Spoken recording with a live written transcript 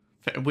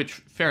Which,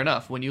 fair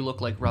enough. When you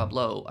look like Rob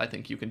Lowe, I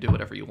think you can do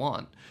whatever you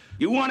want.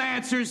 You want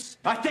answers?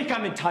 I think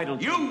I'm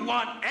entitled. You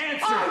want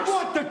answers? I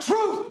want the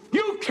truth!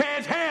 You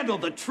can't handle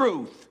the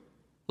truth!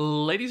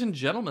 Ladies and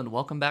gentlemen,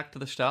 welcome back to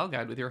The Style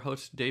Guide with your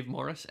hosts Dave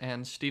Morris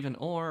and Stephen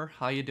Orr.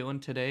 How you doing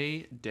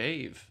today,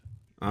 Dave?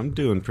 I'm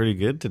doing pretty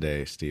good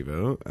today,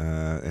 Steve-O.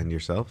 And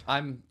yourself?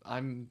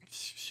 I'm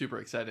super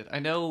excited. I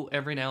know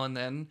every now and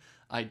then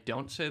I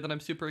don't say that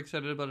I'm super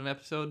excited about an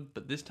episode,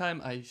 but this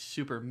time I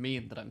super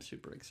mean that I'm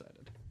super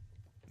excited.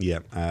 Yeah,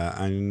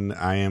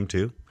 I am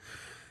too.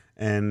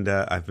 And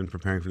I've been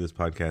preparing for this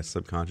podcast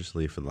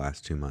subconsciously for the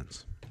last 2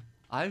 months.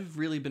 I've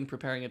really been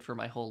preparing it for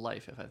my whole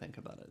life, if I think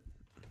about it.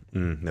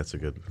 That's a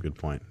good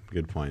point.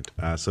 Good point.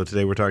 So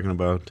today we're talking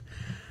about,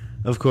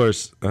 of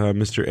course,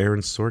 Mr.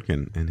 Aaron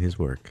Sorkin and his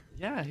work.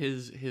 Yeah,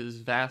 his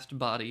vast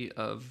body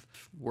of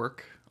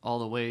work, all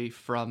the way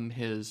from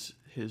his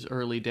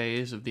early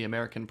days of The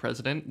American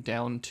President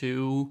down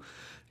to,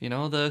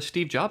 the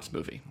Steve Jobs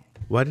movie.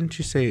 Why didn't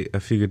you say A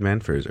Few Good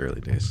Men for his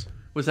early days?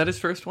 Was that his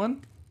first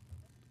one?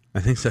 I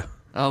think so.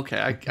 Okay,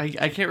 I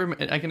can't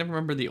remember. I can never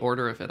remember the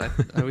order of it. I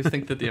always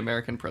think that The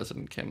American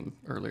President came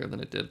earlier than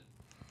it did.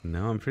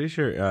 No, I'm pretty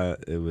sure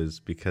it was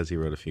because he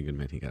wrote A Few Good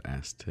Men he got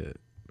asked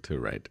to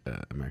write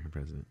American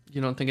President. You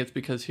don't think it's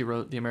because he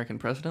wrote The American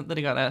President that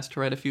he got asked to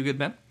write A Few Good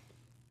Men?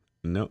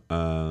 No,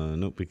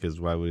 because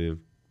why would he have...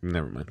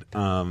 Never mind.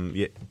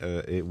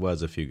 It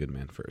was A Few Good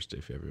Men first,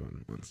 if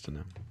everyone wants to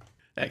know.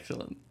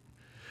 Excellent.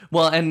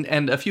 Well,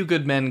 and A Few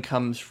Good Men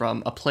comes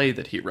from a play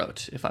that he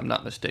wrote, if I'm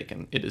not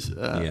mistaken. It is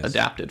Yes.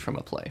 adapted from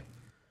a play.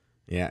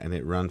 Yeah, and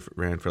it ran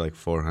for like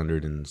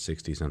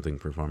 460-something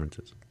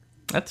performances.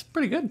 That's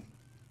pretty good.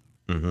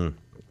 Mm-hmm.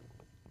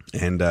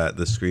 And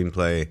the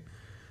screenplay,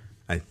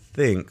 I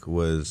think,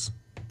 was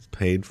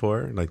paid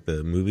for, like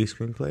the movie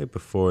screenplay,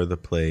 before the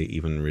play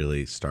even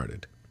really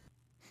started.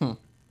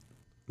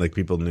 Like,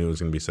 people knew it was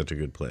going to be such a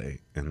good play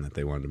and that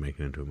they wanted to make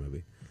it into a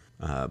movie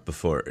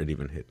before it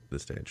even hit the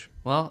stage.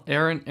 Well,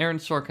 Aaron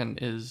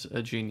Sorkin is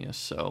a genius,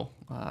 so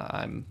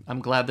I'm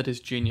glad that his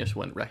genius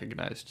went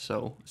recognized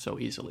so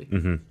easily.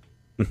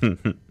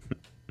 Mm-hmm.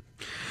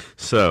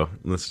 So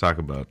let's talk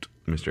about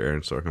Mr.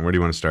 Aaron Sorkin. Where do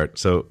you want to start?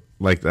 So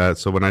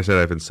when I said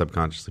I've been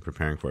subconsciously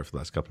preparing for it for the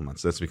last couple of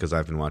months, that's because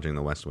I've been watching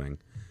The West Wing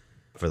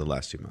for the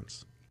last 2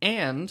 months.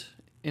 And,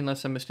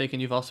 unless I'm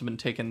mistaken, you've also been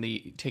taking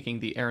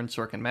the Aaron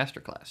Sorkin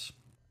masterclass.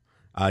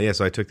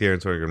 So I took the Aaron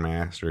Sorkin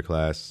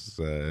masterclass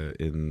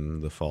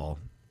in the fall.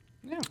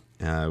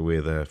 Yeah.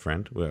 With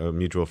a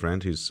mutual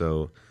friend who's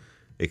so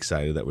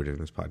excited that we're doing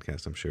this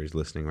podcast. I'm sure he's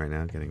listening right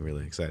now, getting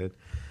really excited.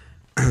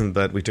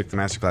 But we took the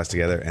masterclass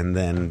together, and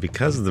then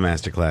because of the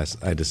masterclass,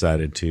 I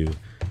decided to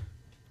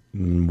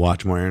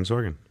watch more Aaron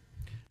Sorkin.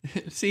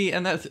 See,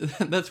 and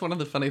that's one of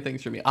the funny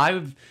things for me.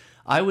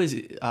 I was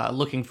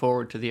looking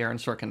forward to the Aaron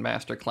Sorkin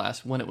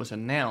masterclass when it was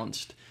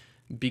announced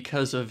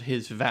because of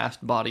his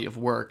vast body of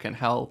work and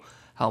how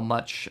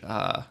much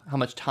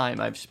time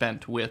I've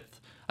spent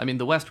with,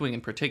 The West Wing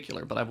in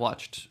particular, but I've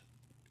watched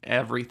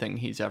everything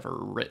he's ever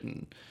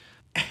written.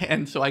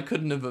 And so I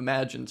couldn't have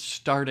imagined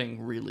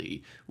starting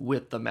really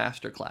with the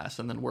masterclass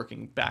and then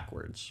working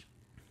backwards.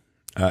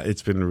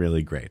 It's been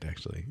really great,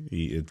 actually,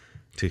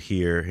 to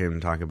hear him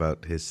talk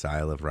about his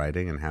style of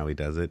writing and how he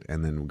does it,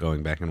 and then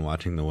going back and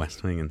watching The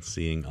West Wing and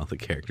seeing all the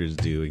characters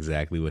do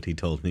exactly what he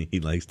told me he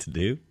likes to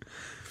do.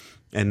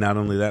 And not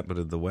only that, but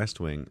at The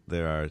West Wing,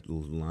 there are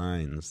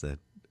lines that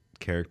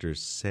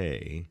characters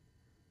say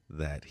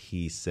that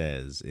he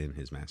says in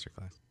his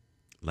masterclass.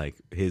 Like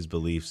his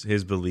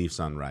beliefs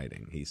on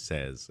writing, he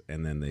says,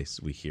 and then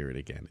we hear it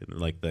again.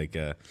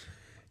 He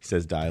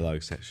says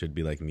dialogue should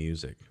be like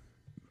music,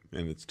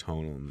 and it's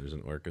tonal, and there's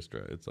an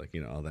orchestra. It's like,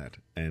 all that.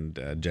 And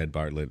Jed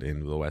Bartlett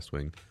in The West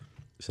Wing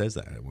says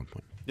that at one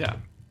point. Yeah.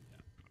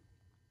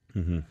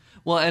 Mm-hmm.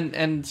 Well,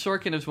 and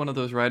Sorkin is one of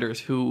those writers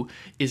who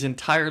is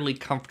entirely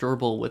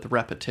comfortable with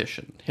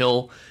repetition.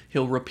 He'll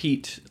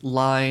repeat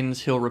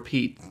lines, he'll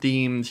repeat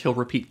themes, he'll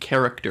repeat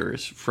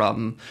characters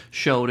from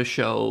show to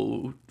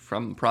show,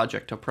 from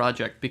project to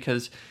project,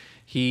 because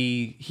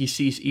he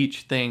sees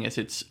each thing as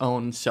its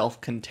own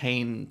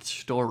self-contained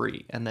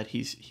story, and that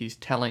he's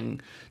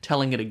telling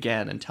it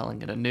again and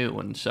telling it anew.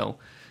 And so,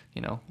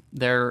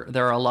 there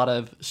are a lot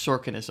of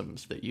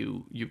Sorkinisms that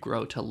you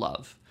grow to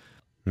love.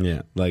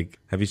 Yeah, like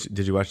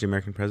did you watch The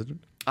American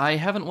President? I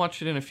haven't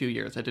watched it in a few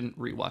years. I didn't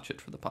rewatch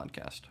it for the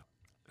podcast.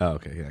 Oh,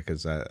 okay, yeah,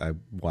 because I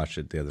watched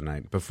it the other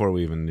night. Before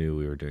we even knew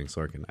we were doing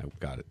Sorkin, I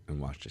got it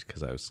and watched it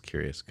because I was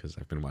curious, because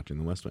I've been watching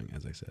The West Wing,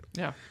 as I said.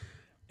 Yeah.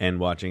 And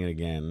watching it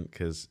again,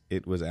 because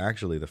it was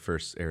actually the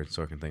first Aaron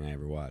Sorkin thing I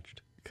ever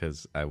watched,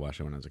 because I watched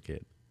it when I was a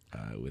kid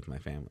with my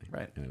family.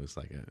 Right. And it was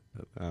like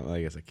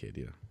a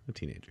kid, a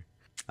teenager,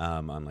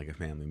 on like a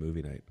family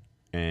movie night.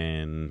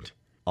 And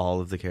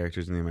all of the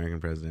characters in The American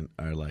President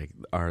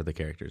are the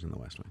characters in The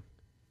West Wing.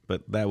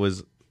 But that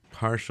was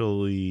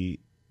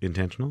partially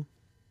intentional.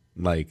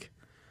 But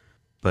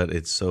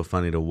it's so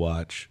funny to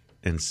watch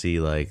and see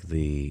like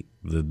the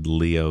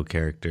Leo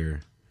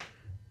character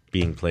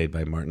being played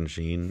by Martin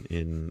Sheen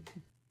in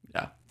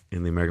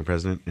in The American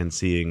President and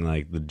seeing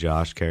like the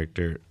Josh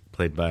character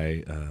played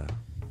by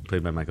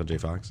Michael J.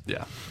 Fox.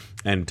 Yeah.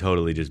 And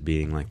totally just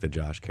being like the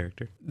Josh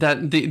character.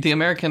 That the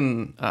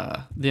American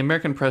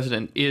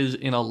President is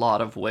in a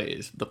lot of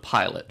ways the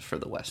pilot for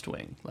The West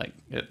Wing. Like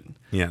it.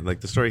 Yeah,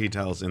 like the story he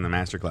tells in the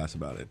masterclass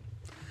about it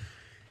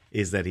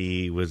is that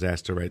he was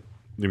asked to write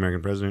The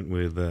American President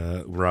with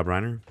Rob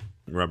Reiner.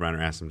 Rob Reiner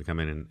asked him to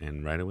come in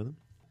and write it with him.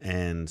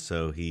 And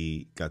so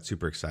he got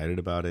super excited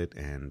about it.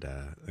 And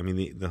I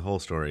mean, the whole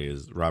story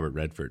is Robert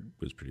Redford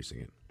was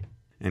producing it.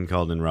 And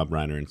called in Rob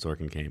Reiner, and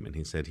Sorkin came, and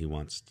he said he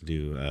wants to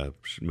do a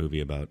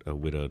movie about a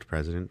widowed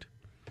president.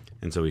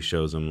 And so he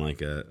shows him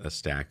like a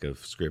stack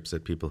of scripts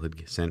that people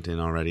had sent in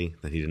already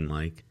that he didn't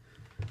like.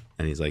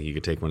 And he's like, you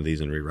could take one of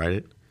these and rewrite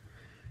it.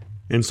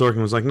 And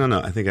Sorkin was like,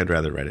 no, I think I'd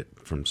rather write it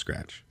from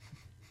scratch.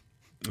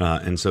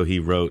 And so he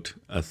wrote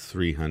a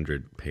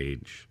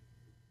 300-page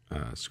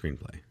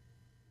screenplay.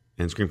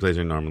 And screenplays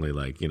are normally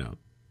like,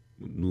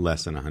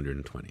 less than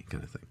 120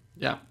 kind of thing.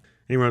 Yeah.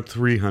 And he wrote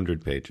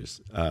 300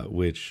 pages,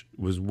 which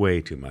was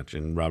way too much.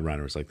 And Rob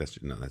Reiner was like,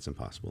 that's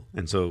impossible.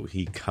 And so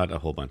he cut a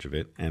whole bunch of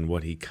it. And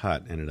what he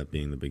cut ended up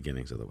being the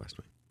beginnings of The West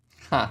Wing.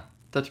 Huh.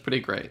 That's pretty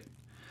great.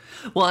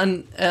 Well,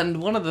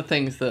 and one of the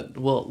things that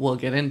we'll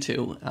get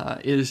into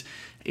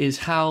is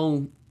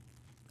how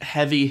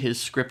heavy his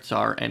scripts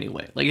are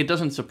anyway. Like, it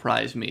doesn't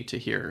surprise me to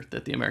hear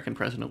that The American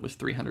President was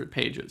 300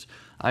 pages.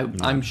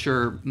 I'm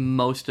sure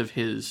most of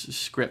his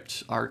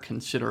scripts are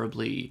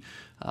considerably...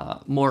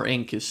 more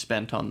ink is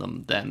spent on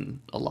them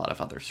than a lot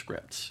of other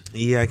scripts.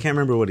 Yeah, I can't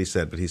remember what he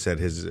said, but he said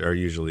his are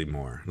usually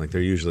more. Like,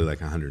 they're usually like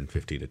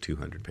 150 to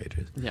 200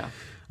 pages. Yeah.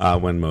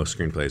 When most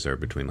screenplays are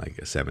between like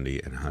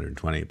 70 and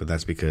 120. But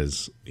that's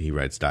because he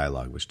writes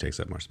dialogue, which takes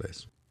up more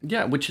space.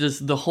 Yeah, which is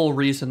the whole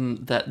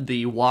reason that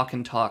the walk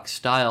and talk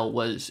style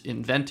was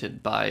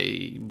invented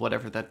by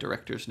whatever that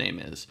director's name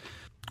is.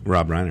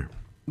 Rob Reiner.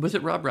 Was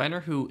it Rob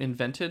Reiner who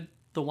invented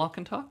the walk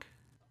and talk?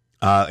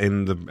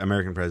 In The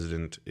American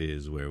President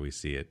is where we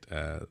see it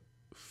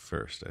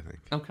first, I think.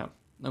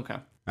 Okay.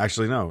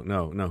 Actually, no.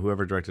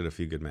 Whoever directed A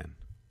Few Good Men.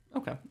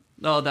 Okay.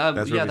 No, that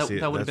would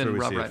have been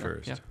Rob Reiner.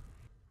 First. Yeah.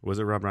 Was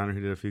it Rob Reiner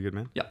who did A Few Good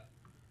Men? Yeah.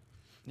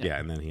 Yeah,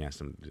 and then he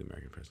asked him to do The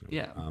American President.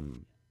 Yeah.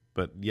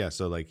 But yeah,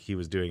 so like he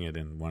was doing it,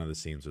 and one of the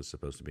scenes was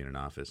supposed to be in an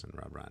office, and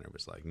Rob Reiner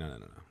was like, "No,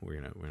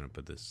 we're gonna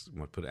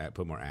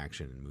put more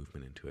action and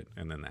movement into it,"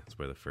 and then that's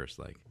where the first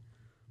like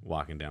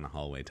walking down a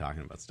hallway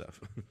talking about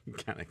stuff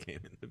kind of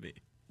came into be.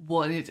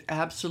 Well, it's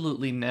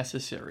absolutely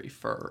necessary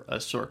for a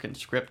Sorkin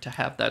script to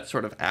have that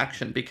sort of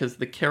action because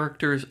the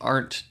characters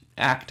aren't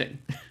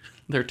acting;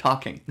 they're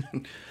talking.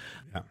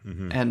 Yeah.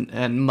 Mm-hmm.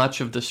 And much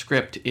of the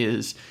script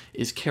is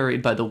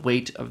carried by the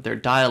weight of their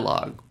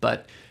dialogue,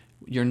 but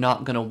you're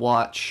not going to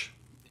watch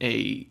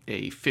a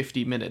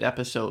 50-minute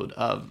episode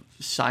of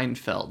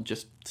Seinfeld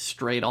just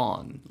straight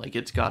on. Like,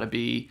 there's got to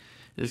be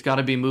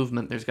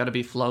movement, there's got to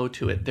be flow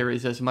to it. There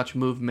is as much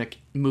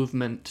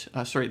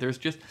there's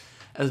just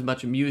as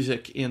much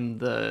music in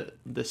the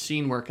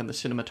scene work and the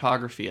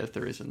cinematography as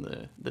there is in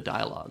the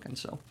dialogue, and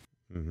so.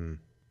 Mm-hmm.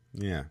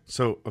 Yeah.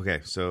 So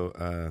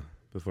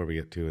before we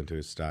get too into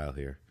his style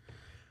here,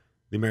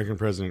 The American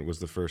President was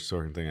the first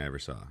Sorkin thing I ever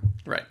saw.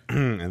 Right.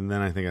 And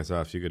then I think I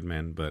saw A Few Good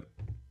Men, but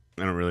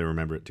I don't really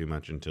remember it too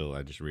much until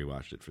I just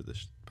rewatched it for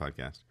this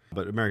podcast.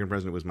 But American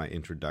President was my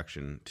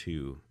introduction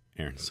to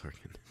Aaron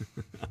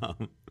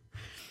Sorkin,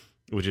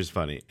 which is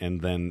funny.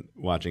 And then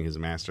watching his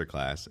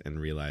masterclass and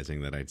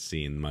realizing that I'd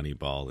seen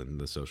Moneyball and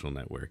The Social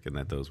Network and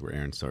that those were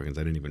Aaron Sorkin's,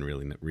 I didn't even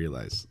really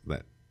realize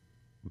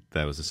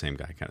that was the same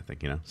guy kind of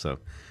thing, So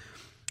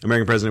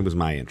American President was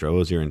my intro. What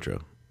was your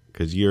intro?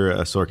 Because you're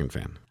a Sorkin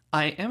fan.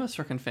 I am a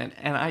Sorkin fan,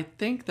 and I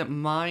think that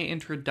my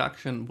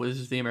introduction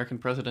was The American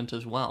President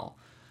as well.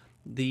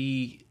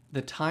 The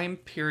time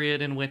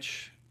period in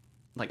which,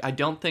 like, I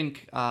don't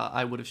think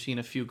I would have seen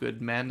A Few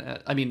Good Men.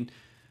 I mean,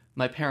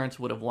 my parents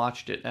would have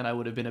watched it, and I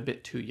would have been a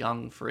bit too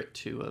young for it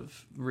to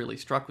have really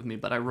struck with me.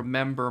 But I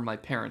remember my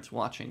parents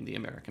watching The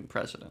American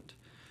President,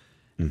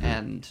 mm-hmm.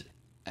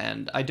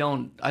 and I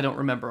don't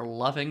remember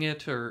loving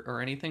it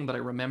or anything, but I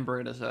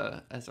remember it as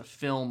a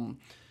film.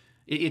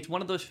 It's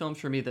one of those films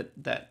for me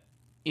that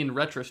in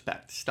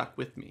retrospect stuck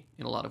with me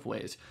in a lot of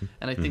ways,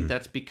 and I think mm-hmm.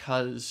 that's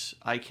because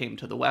I came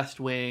to The West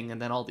Wing, and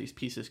then all these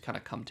pieces kind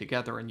of come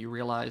together, and you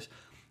realize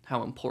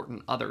how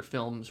important other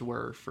films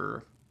were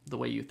for the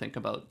way you think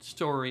about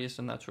stories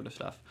and that sort of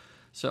stuff.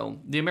 So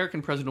The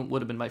American President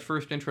would have been my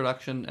first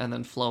introduction, and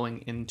then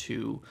flowing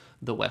into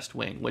The West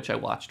Wing, which I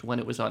watched when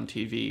it was on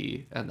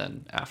TV, and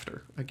then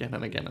after, again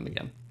and again and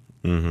again.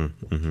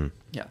 Mm-hmm. Mm-hmm.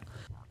 Yeah.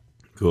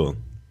 Cool.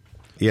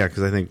 Yeah,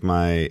 because I think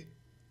my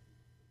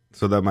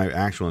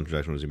actual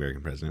introduction was The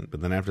American President,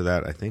 but then after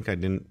that, I think I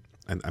didn't.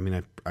 I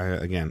mean,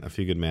 again, A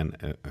Few Good Men.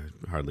 I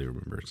hardly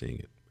remember seeing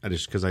it. I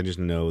just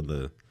know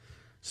the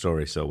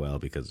story so well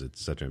because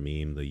it's such a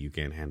meme that you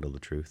can't handle the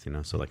truth,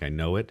 So like I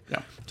know it.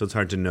 Yeah. So it's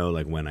hard to know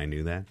like when I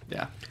knew that.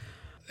 Yeah.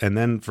 And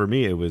then for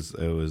me, it was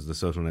The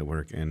Social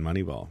Network and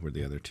Moneyball were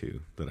the other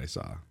two that I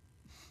saw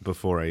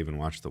before I even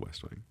watched The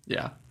West Wing.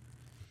 Yeah.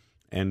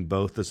 And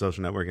both The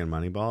Social Network and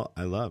Moneyball,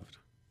 I loved.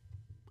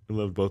 I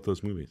loved both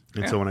those movies.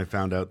 And so when I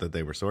found out that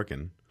they were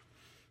Sorkin,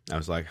 I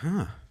was like,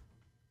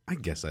 I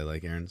guess I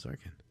like Aaron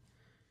Sorkin.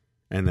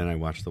 And then I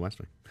watched The West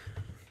Wing.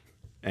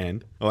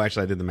 And,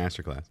 actually I did the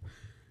masterclass.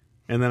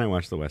 And then I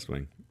watched The West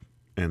Wing.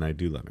 And I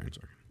do love Aaron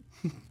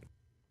Sorkin.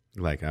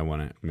 Like, I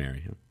want to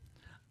marry him.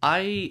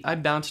 I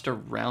bounced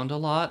around a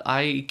lot.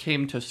 I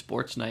came to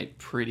Sports Night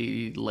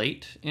pretty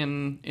late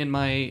in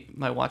my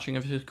watching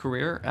of his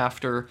career.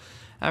 After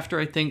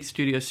I think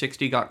Studio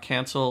 60 got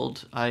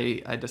canceled,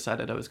 I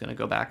decided I was going to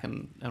go back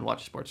and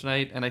watch Sports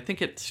Night. And I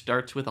think it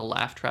starts with a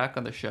laugh track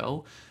on the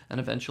show. And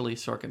eventually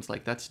Sorkin's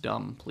like, that's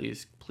dumb.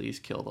 Please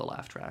kill the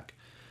laugh track.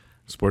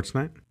 Sports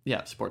Night?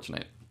 Yeah, Sports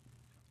Night.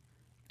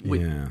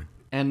 Yeah.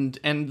 And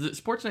the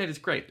Sports Night is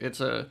great.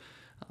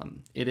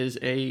 It is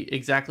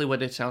exactly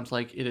what it sounds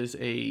like. It is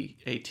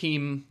a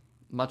team,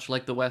 much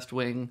like The West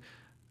Wing,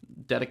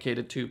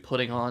 dedicated to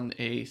putting on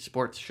a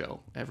sports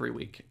show every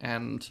week.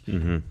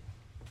 And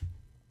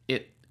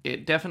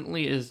it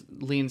definitely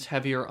leans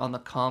heavier on the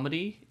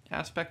comedy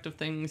aspect of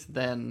things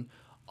than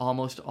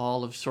almost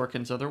all of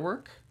Sorkin's other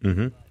work.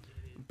 Mm-hmm.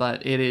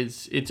 But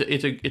it's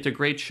a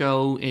great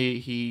show.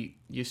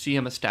 You see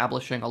him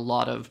establishing a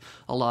lot of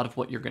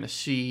what you're going to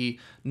see,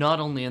 not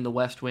only in The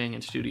West Wing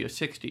and Studio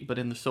 60, but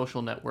in The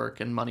Social Network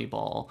and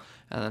Moneyball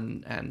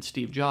and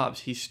Steve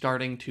Jobs. He's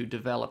starting to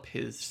develop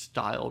his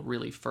style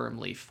really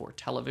firmly for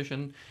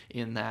television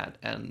in that,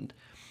 and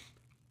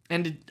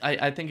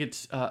I think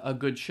it's a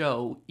good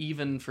show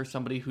even for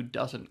somebody who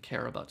doesn't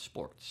care about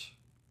sports.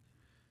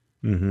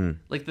 Mm-hmm.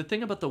 Like, the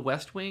thing about The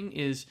West Wing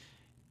is,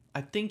 I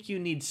think you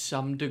need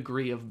some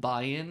degree of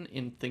buy-in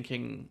in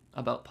thinking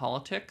about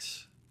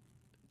politics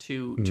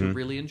to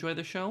really enjoy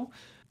the show,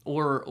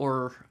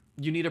 or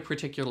you need a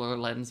particular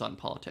lens on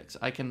politics.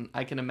 I can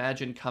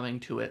imagine coming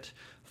to it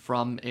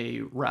from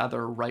a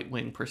rather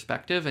right-wing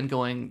perspective and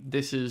going,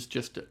 this is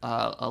just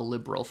a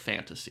liberal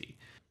fantasy.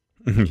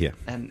 Yeah.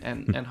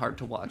 And hard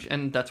to watch.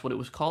 And that's what it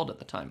was called at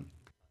the time.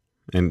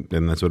 And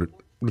that's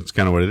it's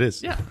kind of what it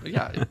is. Yeah,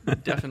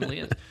 it definitely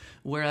is.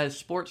 Whereas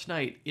Sports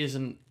Night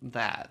isn't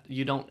that.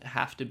 You don't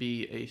have to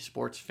be a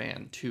sports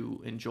fan to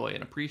enjoy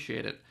and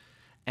appreciate it.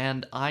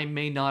 And I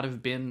may not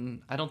have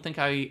been, I don't think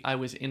I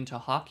was into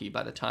hockey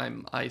by the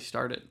time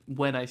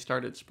when I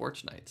started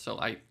Sports Night. So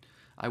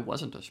I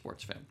wasn't a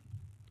sports fan.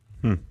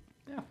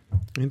 Yeah.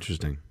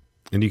 Interesting.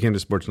 And you came to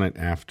Sports Night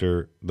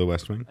after The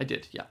West Wing? I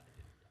did, yeah.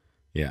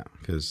 Yeah,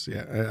 because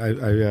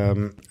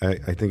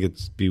I think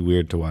it'd be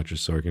weird to watch a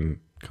Sorkin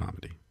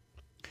comedy.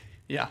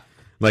 Yeah.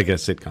 Like a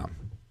sitcom.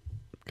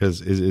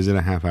 Because is it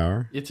a half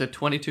hour? It's a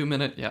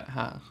 22-minute,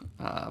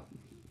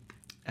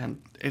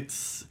 and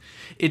it's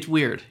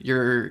weird.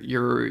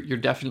 You're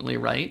definitely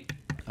right.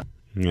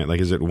 Yeah,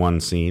 like, is it one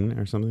scene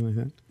or something like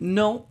that?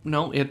 No,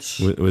 it's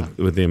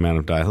with the amount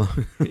of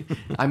dialogue.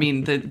 I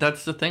mean,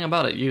 that's the thing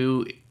about it.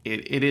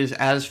 It is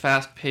as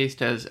fast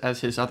paced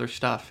as his other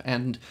stuff,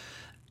 and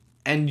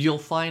you'll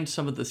find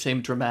some of the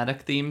same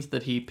dramatic themes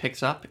that he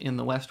picks up in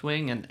The West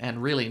Wing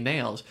and really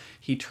nails.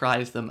 He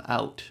tries them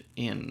out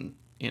in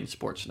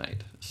Sports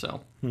Night.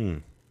 So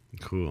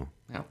Cool.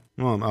 Yeah.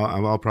 Well,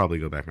 I'll probably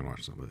go back and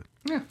watch some of it.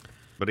 Yeah.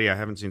 But yeah, I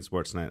haven't seen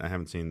Sports Night. I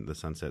haven't seen the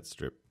Sunset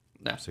Strip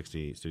No.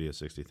 Studio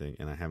 60 thing,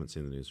 and I haven't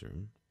seen The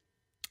Newsroom.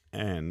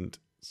 And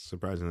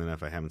surprisingly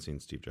enough, I haven't seen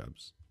Steve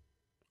Jobs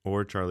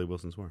or Charlie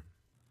Wilson's War.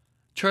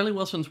 Charlie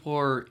Wilson's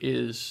War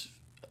is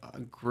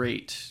a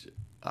great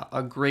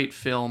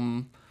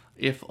film,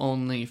 if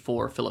only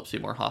for Philip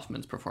Seymour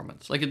Hoffman's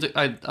performance. Like,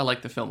 I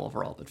like the film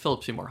overall, but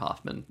Philip Seymour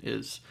Hoffman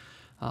is,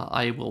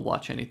 I will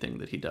watch anything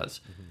that he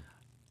does. Mm-hmm.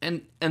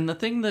 And the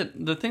thing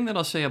that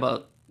I'll say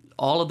about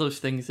all of those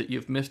things that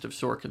you've missed of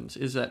Sorkin's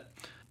is that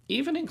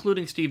even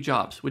including Steve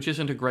Jobs, which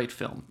isn't a great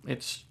film,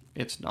 it's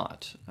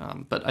not.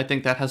 But I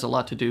think that has a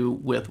lot to do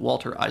with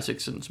Walter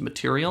Isaacson's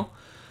material.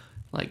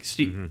 Like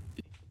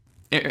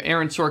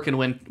Aaron Sorkin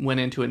went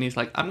into it and he's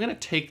like, I'm going to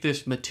take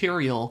this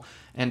material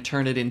and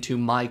turn it into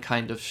my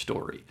kind of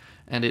story.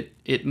 And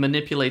it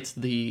manipulates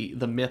the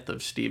myth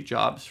of Steve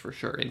Jobs for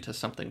sure into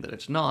something that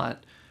it's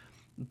not,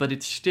 but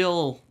it's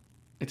still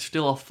a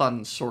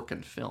fun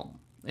Sorkin film.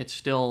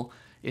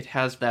 It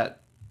has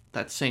that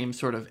same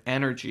sort of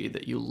energy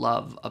that you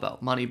love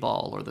about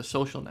Moneyball or The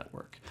Social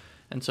Network.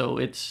 And so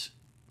it's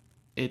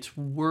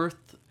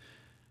worth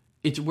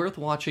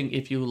watching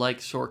if you like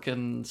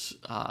Sorkin's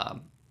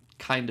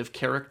kind of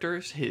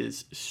characters,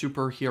 his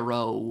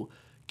superhero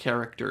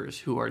characters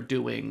who are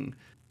doing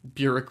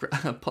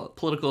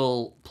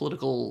political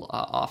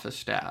office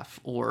staff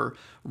or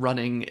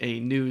running a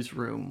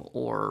newsroom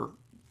or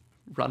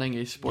running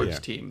a sports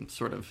team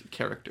sort of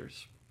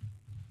characters.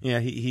 Yeah,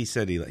 he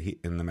said he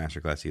in the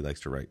masterclass he likes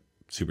to write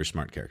super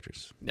smart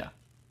characters. Yeah.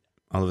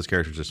 All of his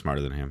characters are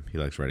smarter than him. He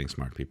likes writing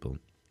smart people.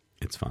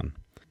 It's fun.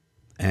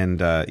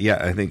 And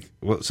I think,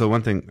 so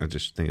one thing I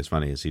just think is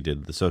funny is he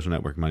did The Social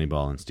Network,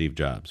 Moneyball, and Steve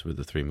Jobs were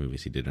the 3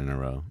 movies he did in a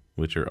row,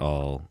 which are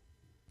all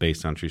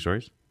based on true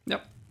stories.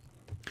 Yep.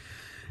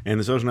 And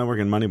The Social Network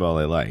and Moneyball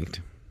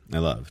I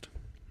loved.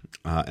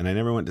 And I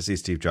never went to see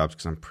Steve Jobs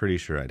because I'm pretty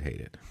sure I'd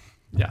hate it.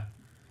 Yeah.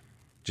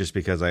 just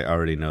because I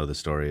already know the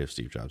story of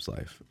Steve Jobs'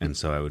 life. And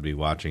so I would be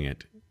watching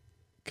it,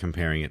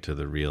 comparing it to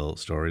the real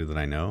story that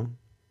I know,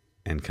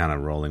 and kind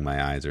of rolling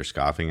my eyes or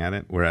scoffing at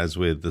it. Whereas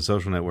with The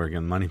Social Network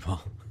and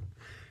Moneyball,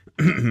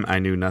 I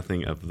knew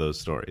nothing of those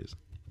stories.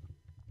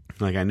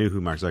 Like, I knew who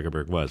Mark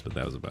Zuckerberg was, but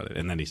that was about it.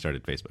 And then he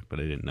started Facebook, but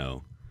I didn't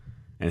know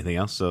anything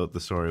else. So the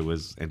story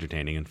was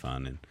entertaining and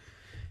fun.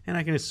 And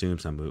I can assume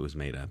some of it was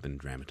made up and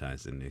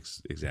dramatized and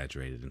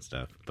exaggerated and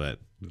stuff. But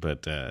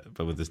with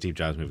the Steve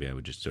Jobs movie, I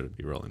would just sort of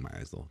be rolling my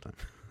eyes the whole time.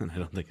 And I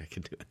don't think I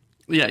could do it.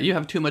 Yeah, you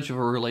have too much of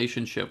a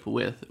relationship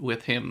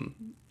with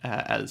him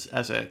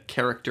as a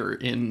character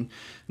in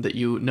that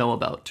you know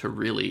about to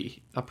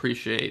really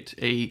appreciate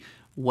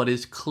what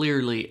is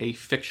clearly a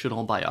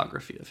fictional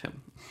biography of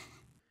him.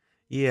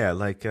 Yeah,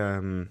 like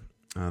the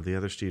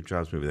other Steve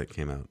Jobs movie that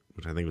came out,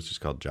 which I think was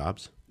just called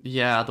Jobs.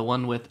 Yeah, the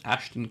one with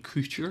Ashton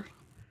Kutcher.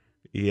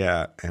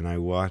 Yeah, and I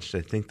watched,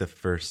 I think, the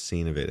first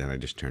scene of it, and I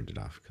just turned it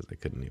off because I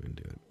couldn't even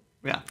do it.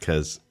 Yeah.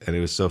 And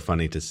it was so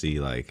funny to see,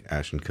 like,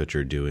 Ashton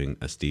Kutcher doing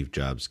a Steve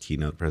Jobs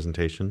keynote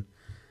presentation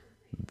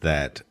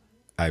that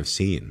I've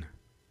seen.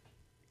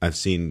 I've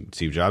seen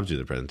Steve Jobs do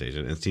the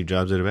presentation, and Steve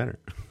Jobs did it better.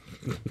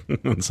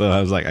 So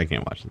I was like, I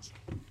can't watch this.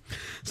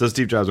 So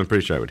Steve Jobs, I'm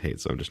pretty sure I would hate,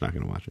 so I'm just not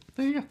going to watch it.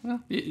 There you go.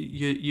 Well,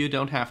 you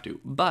don't have to,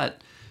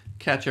 but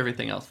catch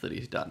everything else that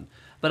he's done.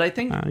 But I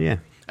think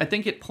I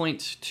think it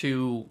points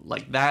to,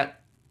 like,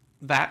 that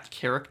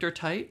character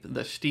type,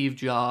 the Steve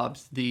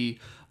Jobs, the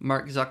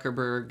Mark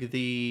Zuckerberg,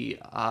 the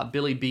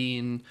Billy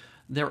Beane.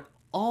 They're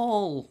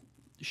all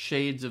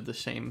shades of the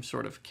same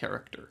sort of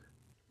character.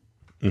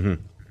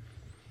 Mm-hmm.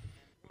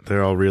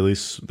 They're all really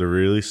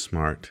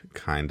smart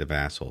kind of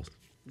assholes.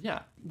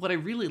 Yeah. What I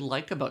really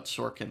like about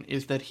Sorkin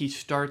is that he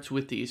starts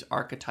with these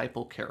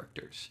archetypal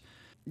characters.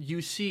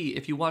 You see,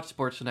 if you watch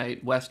Sports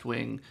Tonight, West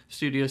Wing,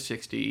 Studio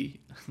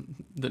 60,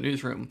 The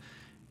Newsroom,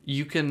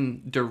 you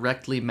can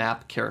directly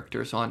map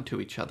characters onto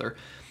each other.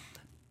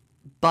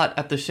 But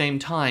at the same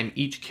time,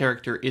 each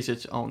character is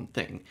its own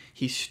thing.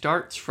 He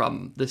starts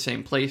from the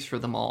same place for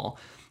them all,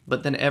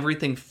 but then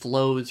everything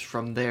flows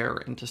from there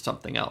into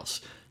something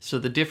else. So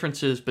the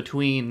differences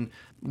between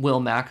Will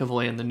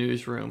McAvoy in The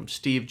Newsroom,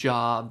 Steve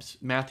Jobs,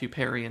 Matthew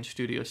Perry in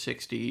Studio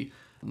 60,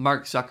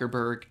 Mark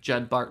Zuckerberg,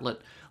 Jed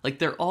Bartlett, like,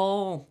 they're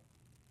all...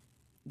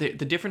 The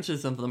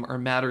differences of them are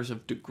matters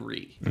of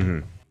degree.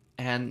 Mm-hmm.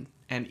 And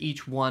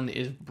each one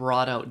is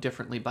brought out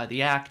differently by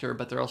the actor,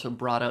 but they're also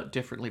brought out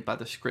differently by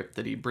the script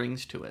that he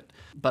brings to it.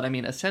 But I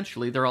mean,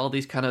 essentially, they're all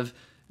these kind of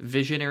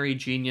visionary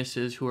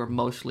geniuses who are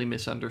mostly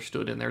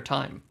misunderstood in their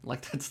time.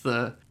 Like, that's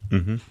the...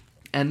 Mm-hmm.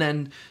 And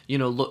then,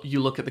 you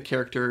look at the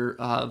character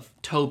of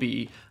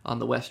Toby on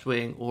The West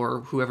Wing,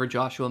 or whoever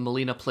Joshua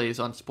Malina plays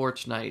on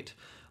Sports Night,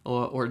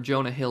 or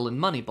Jonah Hill in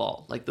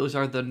Moneyball. Like, those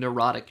are the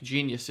neurotic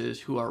geniuses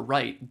who are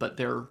right, but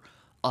they're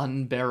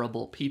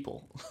unbearable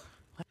people.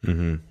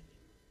 Mm-hmm.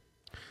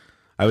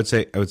 I would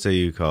say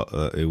you call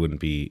it wouldn't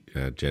be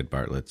Jed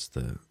Bartlett's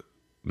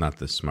not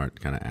the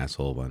smart kind of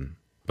asshole one,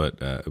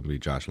 but it would be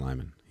Josh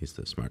Lyman. He's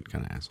the smart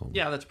kind of asshole.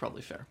 Yeah, that's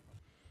probably fair.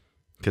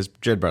 Because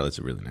Jed Bartlett's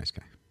a really nice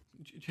guy.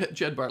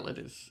 Jed Bartlett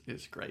is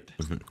great.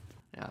 Mm-hmm.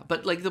 Yeah,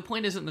 but, like, the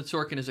point isn't that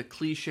Sorkin is a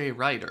cliche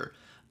writer,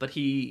 but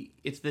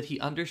it's that he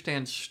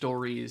understands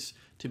stories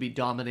to be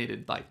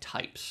dominated by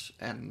types,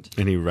 and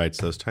he writes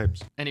those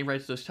types.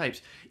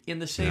 In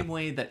the same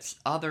way that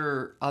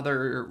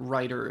other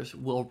writers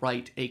will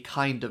write a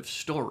kind of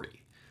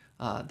story.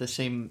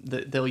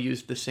 They'll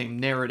use the same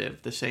narrative,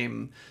 the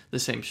same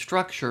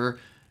structure.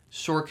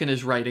 Sorkin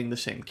is writing the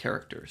same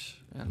characters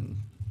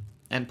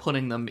and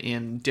putting them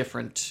in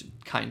different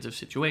kinds of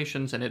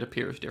situations, and it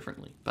appears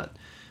differently. But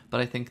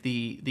I think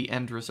the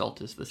end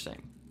result is the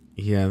same.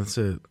 Yeah, that's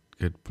a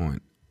good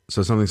point.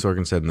 So something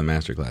Sorkin said in the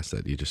masterclass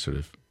that you just sort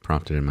of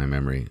prompted in my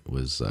memory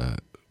was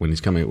when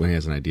he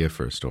has an idea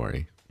for a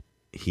story,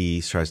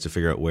 he tries to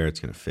figure out where it's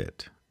going to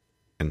fit.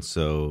 And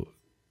so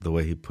the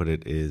way he put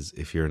it is,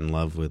 if you're in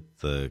love with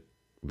the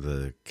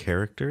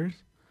characters,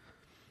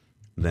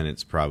 then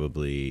it's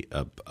probably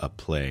a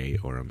play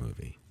or a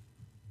movie.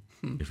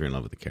 If you're in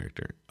love with the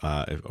character,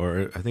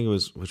 or I think it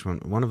was, which one?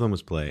 One of them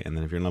was play, and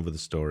then if you're in love with the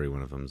story,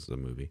 one of them is the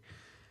movie.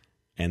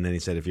 And then he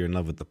said, if you're in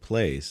love with the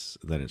place,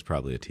 then it's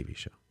probably a TV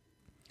show.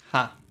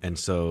 Huh. And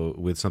so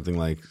with something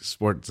like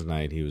Sports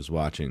Tonight, he was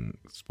watching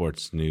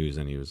sports news,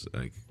 and he was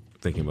like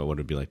thinking about what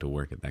it'd be like to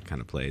work at that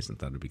kind of place, and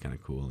thought it'd be kind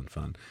of cool and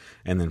fun.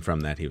 And then from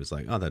that, he was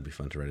like, oh, that'd be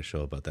fun to write a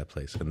show about that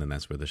place. And then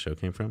that's where the show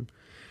came from.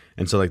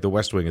 And so, like, The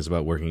West Wing is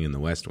about working in the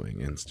West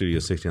Wing, and Studio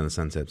 60 on the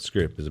Sunset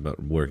Strip is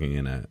about working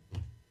in a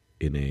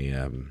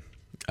SNL,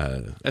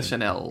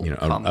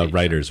 a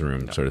writer's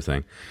room sort of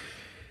thing.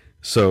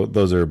 So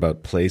those are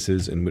about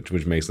places, in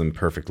which makes them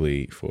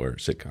perfectly for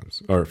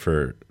sitcoms or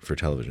for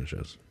television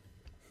shows.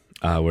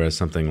 Whereas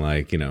something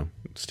like,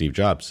 Steve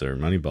Jobs or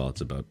Moneyball, it's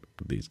about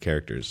these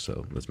characters.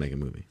 So let's make a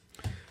movie.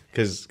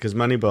 Because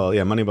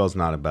Moneyball's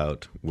not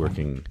about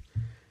working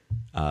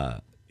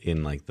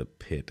in, like, the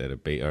pit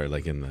at or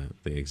like in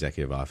the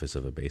executive office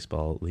of a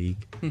baseball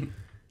league.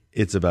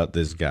 It's about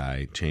this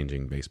guy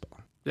changing baseball.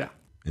 Yeah.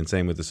 And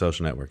same with The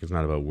Social Network. It's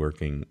not about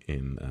working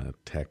in a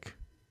tech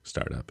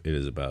startup. It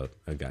is about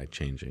a guy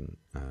changing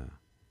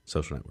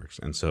social networks,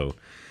 and so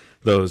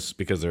those,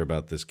 because they're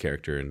about this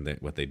character and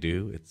what they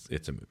do,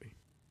 it's a movie.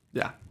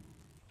 Yeah.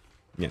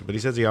 Yeah, but he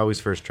says he always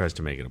first tries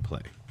to make it a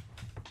play.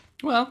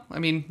 Well, I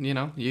mean,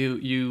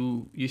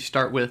 you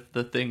start with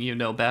the thing you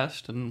know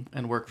best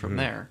and work from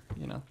there.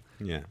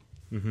 Yeah.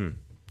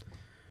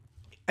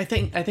 I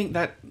think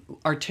that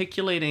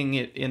articulating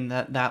it in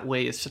that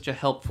way is such a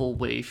helpful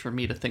way for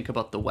me to think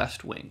about the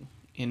West Wing.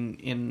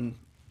 In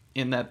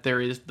that there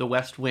is the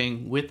West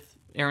Wing with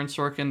Aaron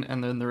Sorkin,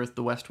 and then there is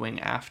the West Wing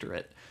after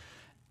it,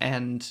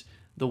 and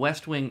the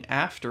West Wing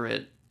after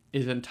it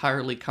is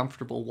entirely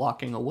comfortable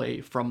walking away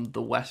from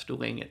the West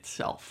Wing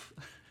itself.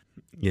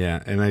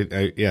 Yeah, and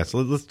so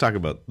let's talk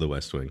about the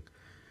West Wing.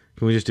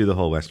 Can we just do the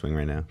whole West Wing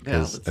right now?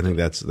 Because I think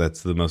that's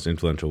the most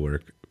influential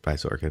work by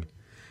Sorkin.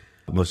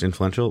 Most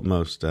influential,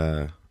 most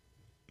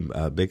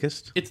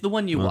biggest? It's the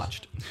one you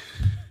watched.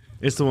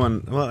 It's the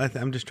one, well,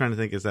 I'm just trying to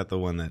think, is that the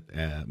one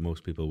that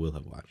most people will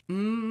have watched?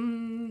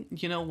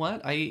 You know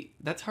what?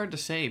 That's hard to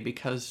say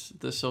because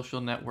The Social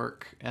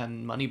Network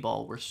and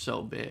Moneyball were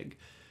so big.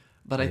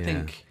 But I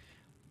think...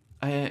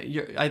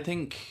 I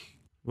think...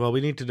 Well,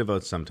 we need to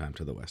devote some time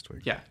to the West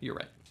Wing. Yeah, you're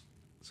right.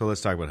 So let's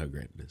talk about how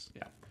great it is.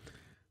 Yeah.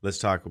 Let's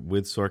talk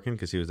with Sorkin,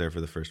 because he was there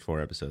for the first 4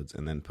 episodes,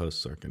 and then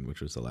post Sorkin,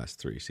 which was the last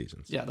 3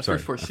 seasons. Yeah,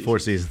 first 4 seasons. 4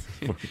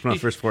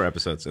 seasons. First 4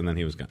 episodes, and then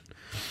he was gone.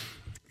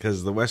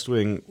 Because the West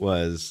Wing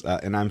was,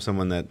 and I'm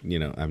someone that,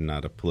 I'm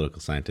not a political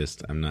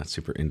scientist. I'm not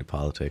super into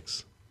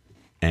politics.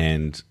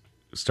 And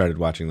started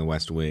watching the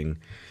West Wing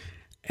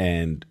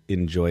and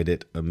enjoyed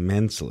it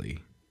immensely,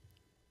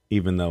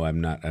 even though I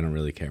don't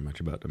really care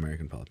much about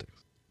American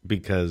politics.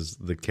 Because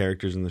the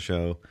characters in the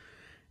show,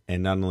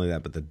 and not only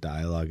that, but the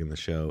dialogue in the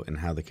show and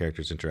how the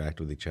characters interact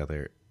with each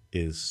other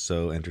is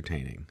so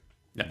entertaining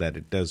that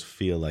it does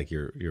feel like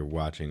you're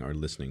watching or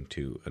listening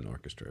to an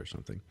orchestra or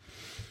something,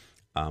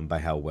 by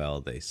how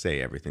well they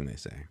say everything they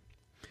say.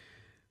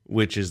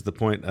 Which is the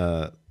point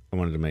I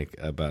wanted to make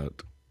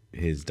about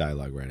his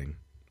dialogue writing.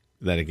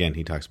 That, again,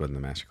 he talks about in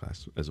the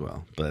masterclass as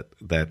well. But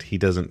that he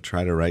doesn't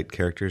try to write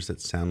characters that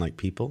sound like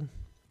people.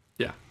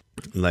 Yeah.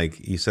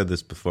 Like, you said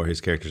this before,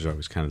 his characters are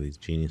always kind of these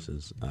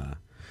geniuses.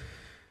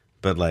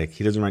 But, like,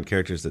 he doesn't write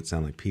characters that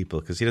sound like people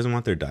because he doesn't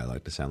want their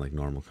dialogue to sound like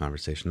normal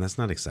conversation. That's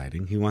not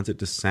exciting. He wants it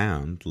to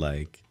sound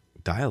like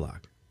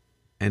dialogue,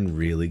 and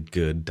really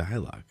good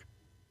dialogue.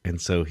 And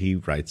so he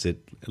writes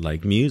it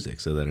like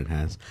music so that it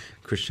has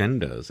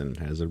crescendos and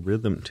it has a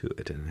rhythm to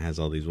it and it has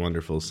all these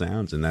wonderful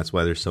sounds. And that's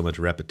why there's so much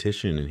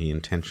repetition, and he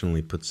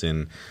intentionally puts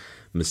in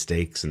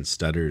mistakes and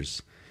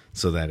stutters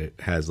so that it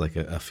has like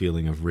a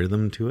feeling of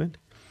rhythm to it.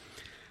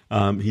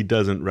 He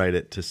doesn't write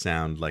it to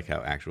sound like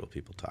how actual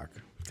people talk,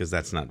 because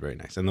that's not very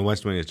nice. And the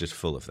West Wing is just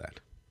full of that.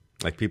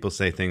 Like, people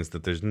say things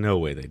that there's no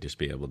way they'd just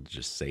be able to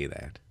just say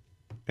that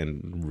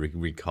and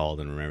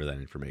recall and remember that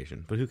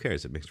information. But who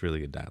cares? It makes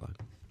really good dialogue.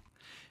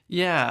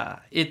 Yeah,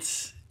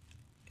 it's...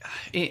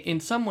 In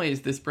some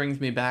ways, this brings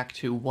me back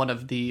to one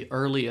of the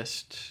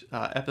earliest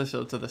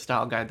episodes of the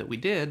Style Guide that we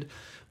did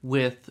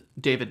with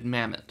David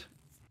Mamet.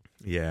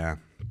 Yeah,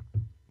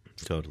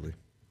 totally.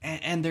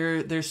 And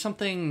there's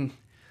something...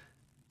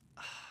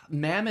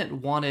 Mamet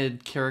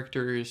wanted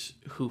characters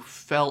who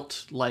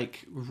felt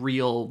like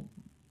real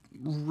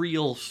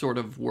sort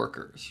of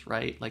workers,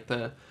 right? Like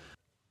the...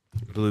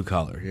 Blue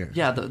collar, yeah.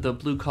 Yeah, the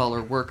blue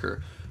collar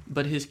worker.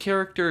 But his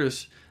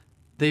characters...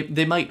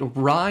 They might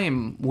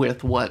rhyme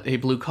with what a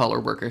blue-collar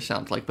worker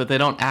sounds like, but they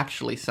don't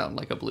actually sound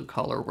like a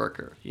blue-collar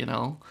worker,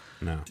 No.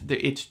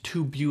 It's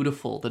too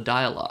beautiful, the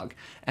dialogue.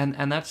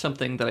 And that's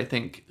something that I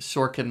think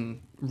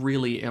Sorkin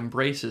really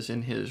embraces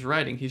in his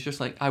writing. He's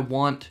just like, I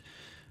want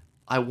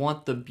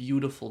the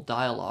beautiful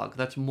dialogue.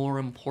 That's more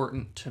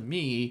important to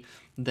me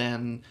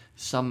than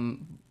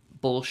some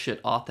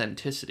bullshit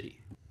authenticity.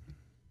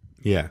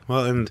 Yeah,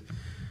 well, and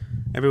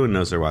everyone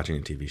knows they're watching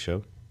a TV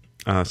show,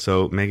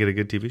 so make it a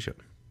good TV show.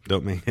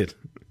 Don't make it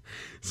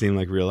seem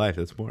like real life.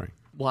 That's boring.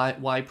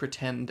 Why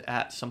pretend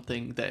at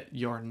something that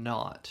you're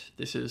not?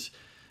 This is,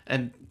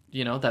 and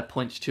that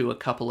points to a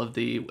couple of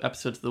the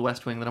episodes of The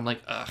West Wing that I'm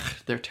like, ugh,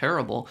 they're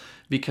terrible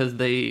because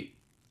they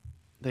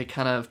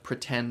kind of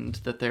pretend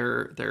that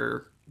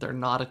they're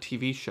not a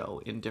TV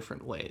show in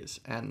different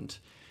ways, and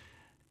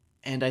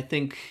I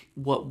think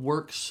what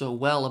works so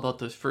well about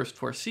those first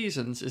 4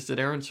 seasons is that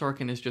Aaron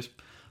Sorkin is just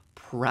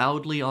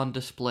proudly on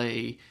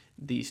display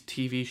this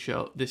TV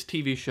show,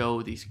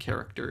 these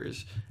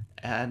characters,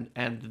 and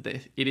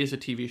it is a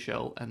TV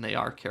show, and they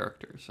are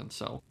characters, and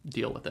so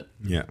deal with it.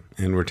 Yeah,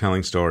 and we're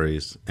telling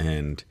stories,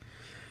 and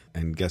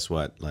guess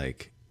what?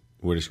 Like,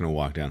 we're just gonna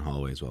walk down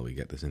hallways while we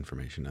get this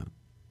information out,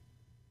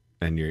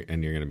 and you're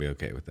gonna be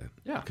okay with that.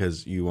 Yeah,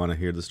 because you want to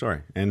hear the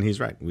story, and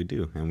he's right. We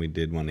do, and we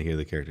did want to hear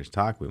the characters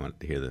talk. We wanted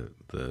to hear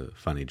the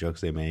funny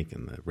jokes they make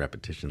and the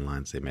repetition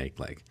lines they make,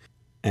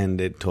 and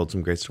it told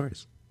some great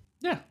stories.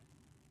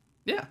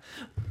 Yeah.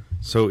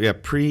 So yeah,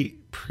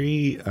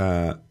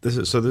 this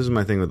is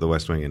my thing with the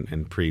West Wing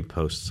and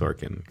post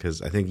Sorkin,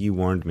 because I think you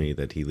warned me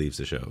that he leaves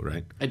the show,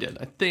 right? I did.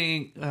 I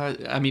think.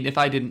 I mean, if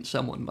I didn't,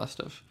 someone must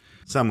have.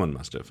 Someone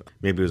must have.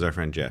 Maybe it was our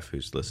friend Jeff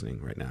who's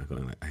listening right now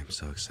going like, I'm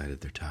so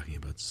excited they're talking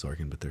about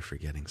Sorkin, but they're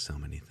forgetting so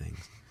many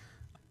things.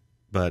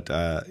 But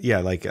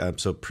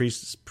so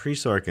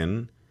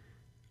pre-Sorkin,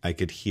 I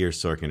could hear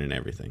Sorkin in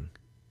everything.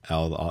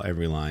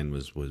 Every line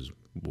was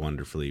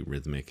wonderfully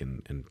rhythmic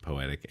and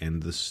poetic,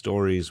 and the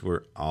stories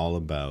were all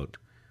about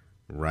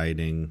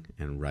writing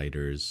and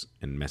writers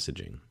and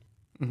messaging.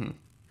 Mm-hmm.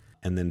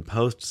 And then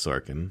post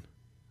Sorkin,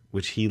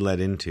 which he led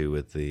into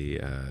with the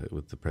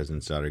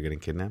president's daughter getting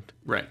kidnapped,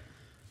 right?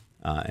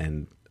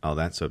 And all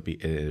that, so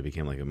it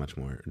became like a much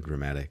more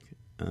dramatic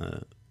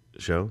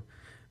show.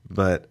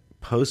 But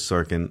post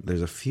Sorkin,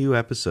 there's a few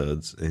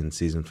episodes in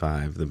season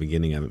 5, the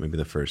beginning of it, maybe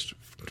the first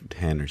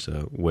 10 or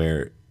so,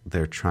 where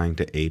they're trying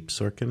to ape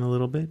Sorkin a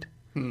little bit.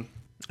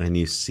 And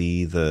you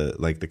see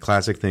the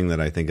classic thing that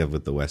I think of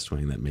with The West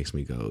Wing that makes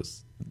me go,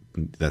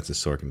 that's a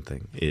Sorkin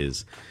thing,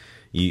 is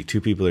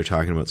two people are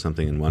talking about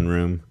something in one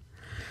room,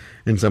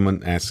 and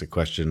someone asks a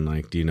question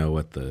like, do you know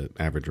what the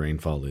average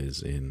rainfall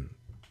is in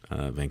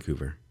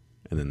Vancouver?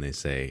 And then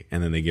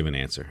they give an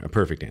answer, a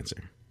perfect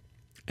answer.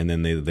 And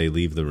then they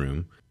leave the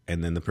room.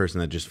 And then the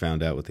person that just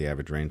found out what the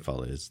average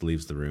rainfall is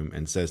leaves the room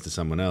and says to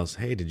someone else,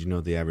 hey, did you know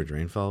what the average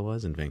rainfall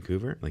was in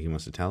Vancouver? Like he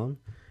wants to tell them.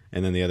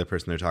 And then the other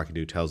person they're talking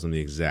to tells them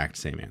the exact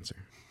same answer,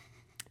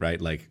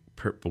 right? Like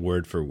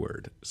word for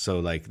word.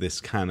 So like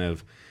this kind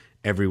of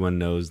everyone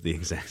knows the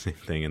exact same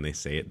thing and they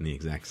say it in the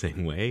exact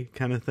same way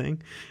kind of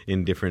thing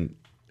in different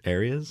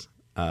areas.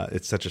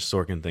 It's such a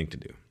Sorkin thing to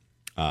do.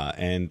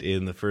 And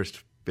in the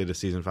first bit of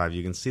season 5,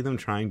 you can see them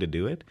trying to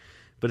do it,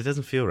 but it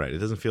doesn't feel right. It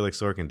doesn't feel like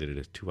Sorkin did it.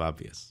 It's too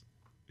obvious.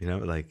 You know,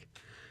 like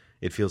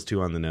it feels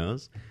too on the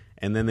nose.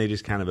 And then they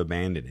just kind of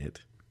abandon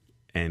it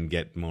and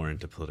get more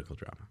into political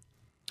drama.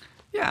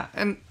 Yeah,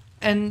 and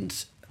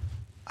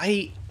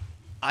I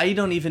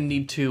don't even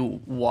need to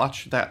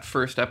watch that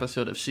first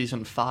episode of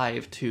season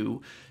 5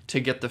 to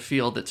get the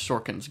feel that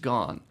Sorkin's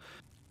gone.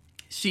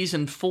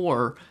 Season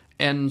 4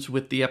 ends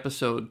with the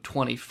episode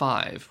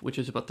 25, which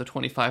is about the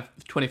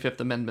 25th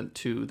Amendment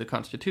to the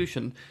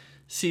Constitution.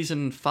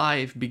 Season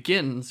 5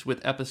 begins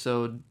with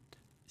episode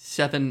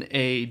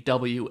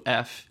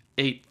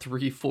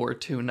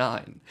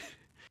 7AWF83429.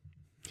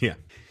 Yeah.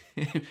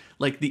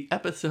 Like the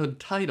episode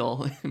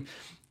title,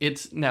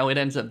 it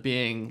ends up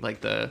being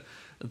like the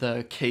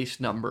case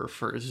number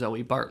for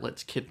Zoe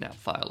Bartlett's kidnap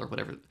file or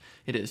whatever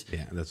it is.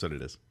 Yeah, that's what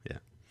it is. Yeah.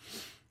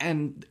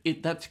 And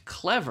that's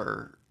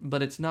clever,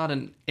 but it's not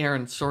an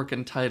Aaron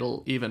Sorkin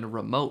title even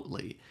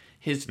remotely.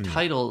 His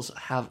titles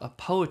have a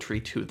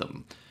poetry to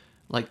them.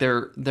 Like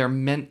they're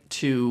meant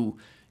to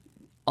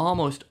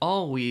almost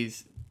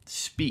always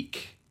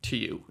speak to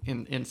you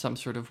in some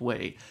sort of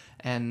way.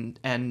 And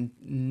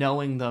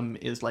knowing them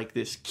is like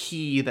this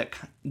key that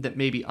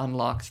maybe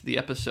unlocks the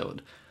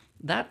episode.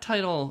 That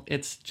title,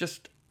 it's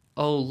just,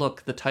 oh,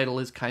 look, the title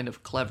is kind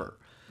of clever.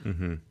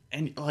 Mm-hmm.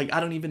 And like I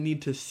don't even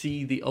need to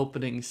see the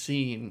opening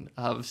scene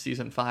of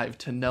season 5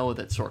 to know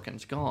that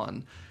Sorkin's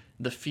gone.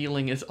 The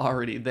feeling is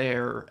already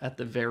there at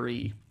the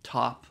very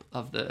top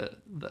of the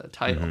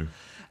title. Mm-hmm.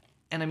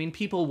 And I mean,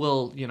 people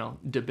will,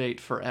 debate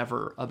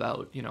forever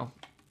about,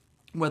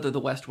 whether The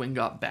West Wing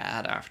got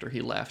bad after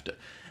he left.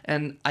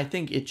 And I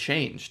think it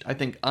changed. I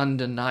think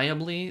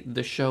undeniably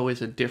the show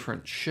is a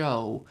different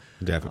show.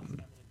 Definitely.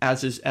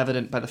 As is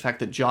evident by the fact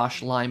that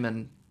Josh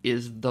Lyman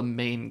is the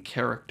main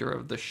character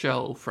of the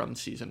show from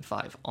season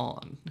 5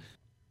 on.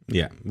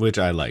 Yeah, which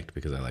I liked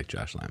because I like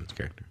Josh Lyman's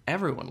character.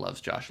 Everyone loves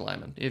Josh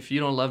Lyman. If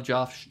you don't love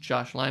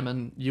Josh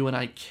Lyman, you and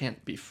I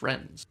can't be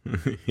friends.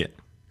 Yeah.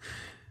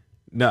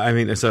 No, I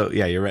mean, so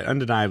yeah, you're right.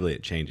 Undeniably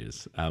it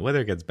changes.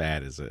 Whether it gets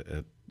bad is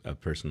a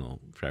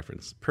personal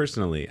preference.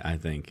 Personally, I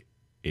think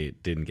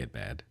it didn't get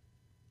bad.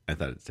 I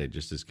thought it stayed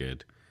just as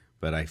good,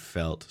 but I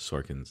felt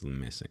Sorkin's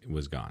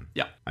was gone.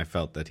 Yeah, I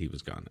felt that he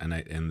was gone,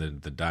 and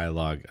the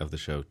dialogue of the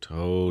show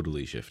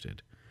totally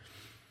shifted.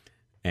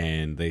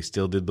 And they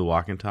still did the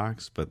walk and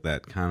talks, but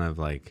that kind of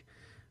like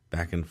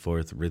back and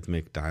forth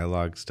rhythmic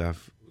dialogue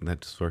stuff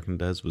that Sorkin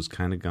does was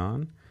kind of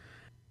gone.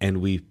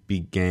 And we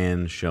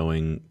began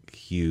showing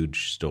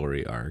huge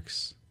story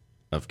arcs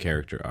of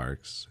character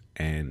arcs,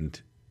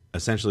 and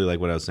essentially like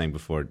what I was saying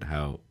before,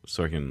 how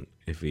Sorkin,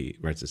 if he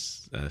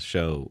writes a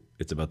show,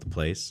 it's about the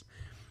place,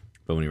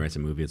 but when he writes a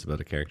movie, it's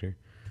about a character.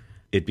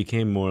 It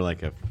became more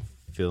like a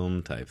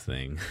film type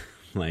thing.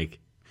 Like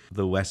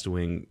The West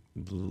Wing,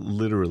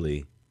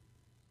 literally,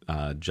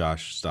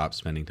 Josh stopped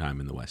spending time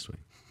in The West Wing.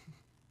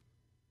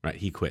 Right,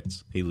 he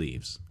quits, he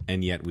leaves,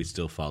 and yet we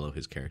still follow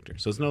his character.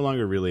 So it's no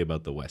longer really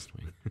about The West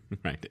Wing,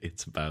 right?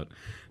 It's about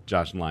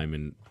Josh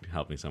Lyman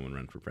helping someone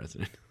run for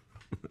president.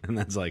 And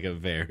that's like a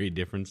very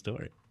different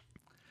story.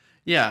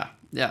 Yeah.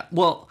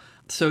 Well,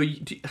 so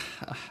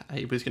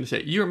I was going to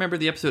say, you remember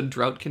the episode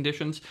Drought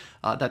Conditions?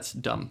 That's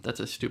dumb.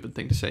 That's a stupid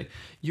thing to say.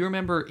 You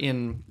remember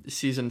in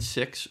season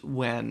 6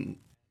 when...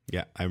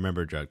 Yeah, I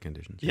remember Drought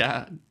Conditions.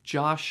 Yeah,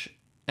 Josh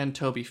and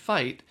Toby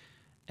fight,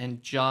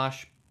 and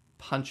Josh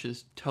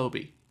punches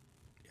Toby.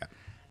 Yeah.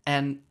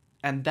 And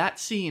that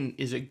scene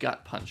is a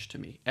gut punch to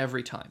me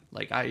every time.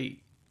 Like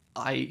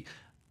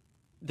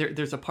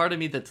there's a part of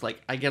me that's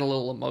like, I get a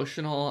little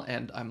emotional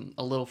and I'm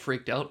a little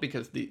freaked out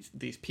because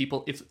these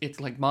people, it's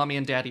like mommy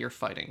and daddy are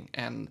fighting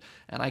and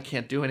I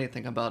can't do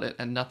anything about it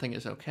and nothing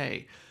is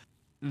okay.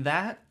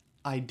 That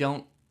I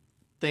don't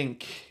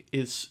think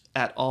is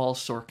at all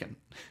Sorkin.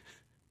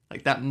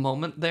 Like that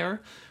moment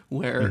there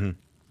where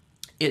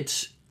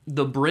it's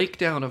the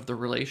breakdown of the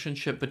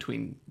relationship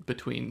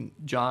between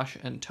Josh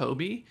and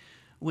Toby,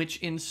 which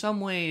in some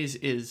ways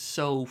is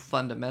so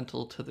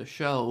fundamental to the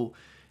show.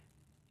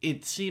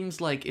 It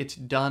seems like it's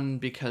done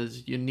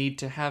because you need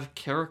to have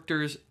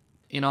characters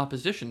in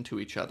opposition to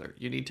each other.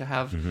 You need to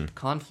have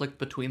conflict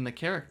between the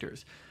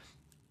characters.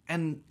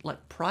 And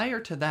like prior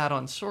to that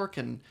on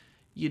Sorkin,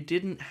 you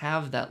didn't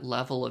have that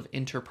level of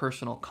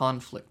interpersonal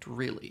conflict,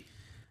 really.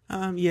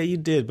 Yeah, you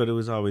did, but it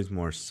was always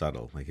more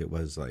subtle. Like it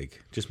was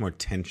like just more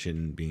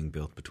tension being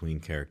built between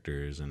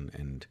characters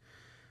and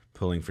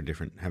pulling for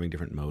having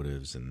different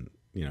motives and,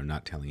 you know,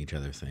 not telling each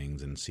other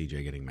things and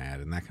CJ getting mad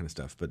and that kind of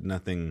stuff. But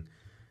nothing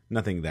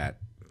that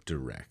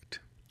direct.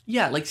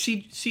 Yeah, like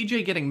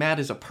CJ getting mad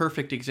is a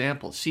perfect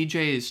example.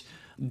 CJ's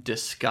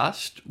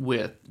disgust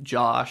with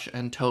Josh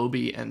and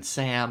Toby and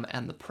Sam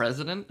and the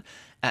president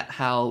at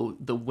how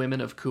the women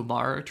of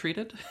Kumar are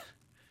treated.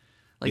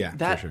 Like yeah,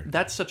 that for sure.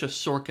 That's such a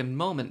Sorkin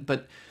moment,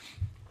 but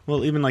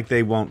well, even like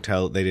they don't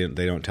tell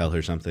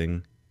her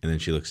something and then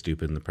she looks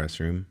stupid in the press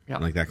room. Yeah.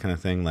 Like that kind of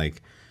thing.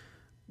 Like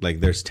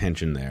there's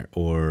tension there.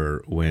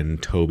 Or when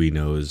Toby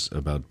knows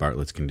about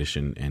Bartlett's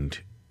condition and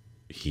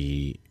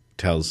he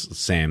tells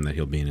Sam that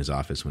he'll be in his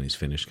office when he's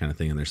finished, kind of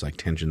thing, and there's like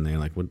tension there,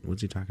 like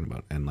what's he talking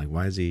about, and like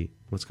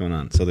what's going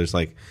on? So there's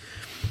like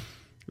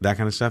that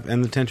kind of stuff,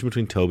 and the tension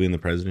between Toby and the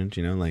president,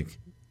 you know, like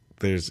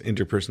there's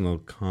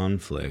interpersonal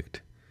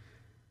conflict,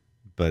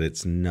 but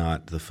it's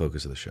not the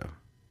focus of the show.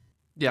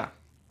 yeah.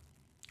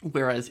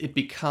 Whereas it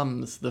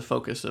becomes the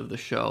focus of the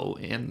show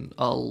in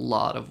a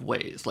lot of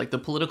ways. Like the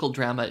political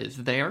drama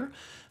is there,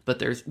 but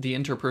there's the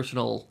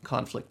interpersonal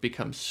conflict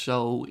becomes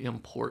so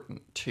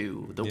important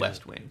to the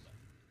West Wing.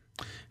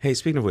 Hey,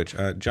 speaking of which,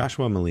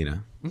 Joshua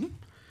Malina,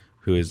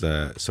 who is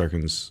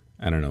Sorkin's,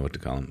 I don't know what to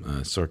call him,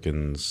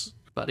 Sorkin's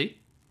Buddy?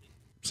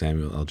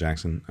 Samuel L.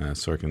 Jackson,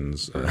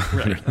 Sorkin's,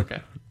 Right,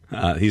 okay.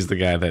 he's the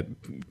guy that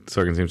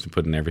Sorkin seems to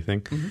put in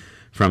everything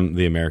from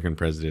The American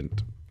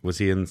President. Was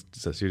he in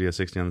Studio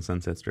 60 on the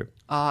Sunset Strip?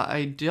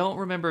 I don't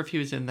remember if he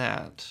was in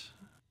that.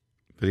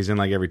 But he's in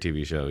like every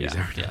TV show. He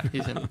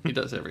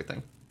does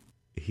everything.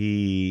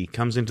 He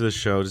comes into the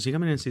show. Does he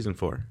come in season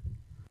 4?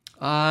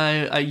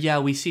 Yeah,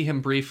 we see him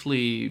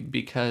briefly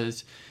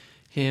because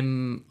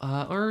him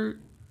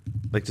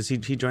like does he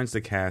joins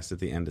the cast at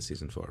the end of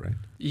season 4, right?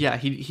 Yeah,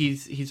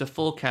 he's a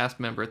full cast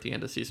member at the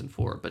end of season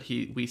 4, but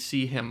we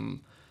see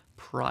him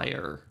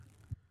prior.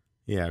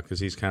 Yeah, because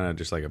he's kind of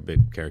just like a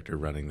big character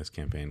running this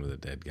campaign with a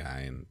dead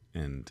guy,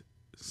 and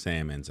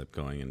Sam ends up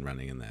going and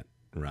running in that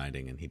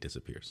riding, and he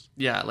disappears.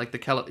 Yeah, like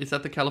is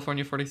that the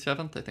California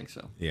 47th? I think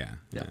so. Yeah.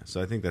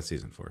 So I think that's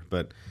season 4,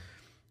 but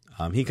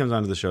he comes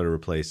onto the show to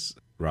replace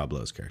Rob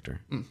Lowe's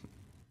character,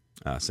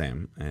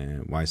 Sam.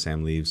 And why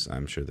Sam leaves,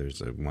 I'm sure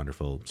there's a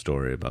wonderful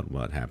story about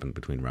what happened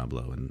between Rob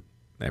Lowe and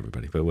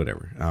everybody, but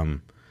whatever.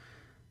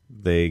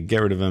 They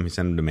get rid of him. He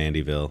sent him to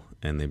Mandyville,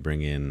 and they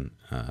bring in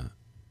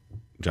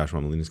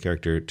Joshua Malina's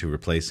character to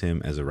replace him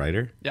as a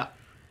writer. Yeah.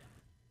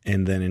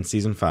 And then in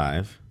season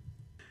 5,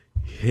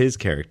 his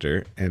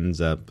character ends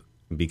up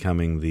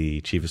becoming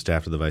the chief of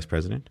staff to the vice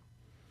president.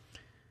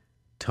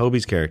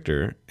 Toby's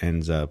character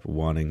ends up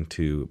wanting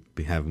to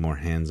have more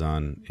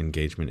hands-on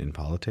engagement in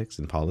politics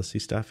and policy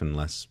stuff and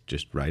less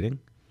just writing.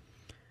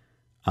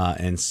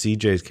 And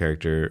CJ's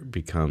character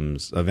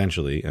becomes,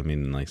 eventually, I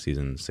mean, in like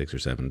season 6 or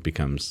 7,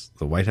 becomes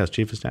the White House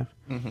chief of staff.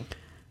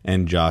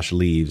 And Josh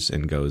leaves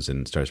and goes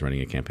and starts running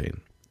a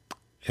campaign.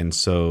 And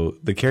so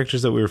the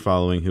characters that we were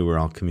following, who were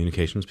all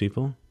communications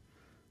people,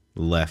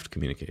 left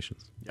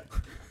communications. Yeah.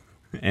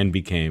 And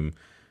became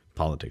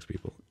politics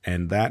people.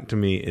 And that, to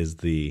me, is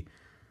the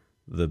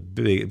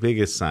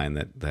biggest sign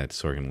that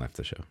Sorkin left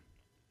the show,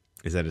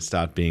 is that it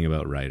stopped being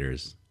about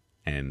writers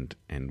and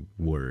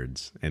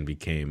words and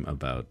became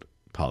about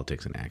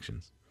politics and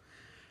actions.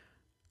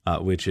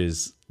 Which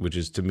is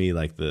to me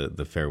like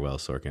the farewell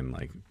Sorkin,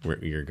 like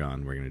you're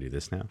gone, we're going to do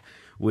this now.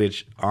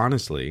 Which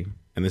honestly,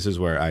 and this is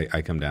where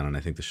I come down and I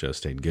think the show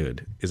stayed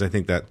good, is I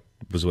think that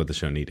was what the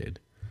show needed.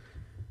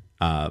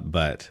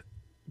 But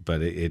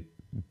it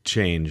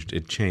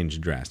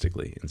changed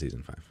drastically in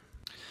season 5.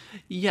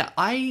 Yeah,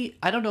 I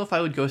don't know if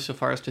I would go so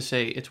far as to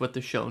say it's what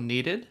the show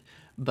needed,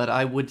 but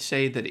I would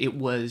say that it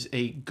was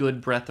a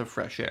good breath of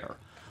fresh air.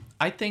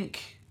 I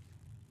think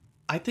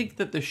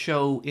that the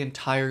show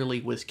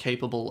entirely was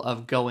capable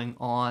of going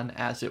on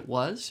as it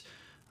was.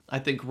 I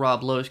think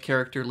Rob Lowe's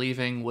character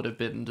leaving would have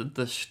been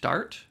the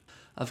start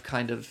of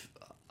kind of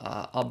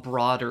a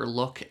broader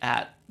look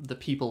at the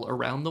people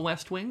around the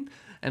West Wing,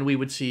 and we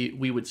would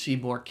see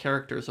more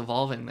characters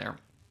evolving there.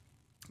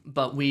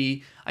 But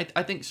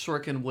I think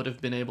Sorkin would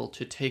have been able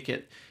to take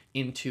it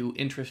into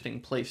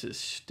interesting places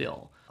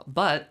still.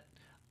 But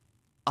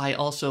I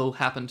also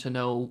happen to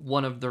know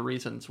one of the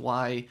reasons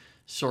why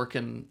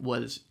Sorkin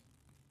was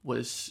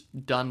was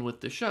done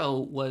with the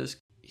show was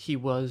he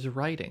was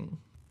writing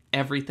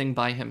everything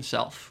by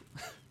himself.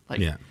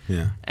 Yeah.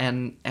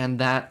 And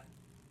that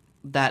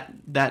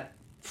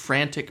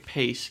frantic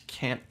pace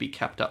can't be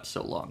kept up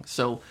so long.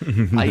 So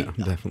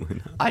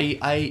Definitely not.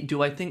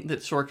 I think that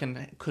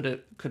Sorkin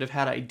could have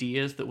had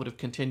ideas that would have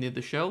continued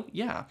the show.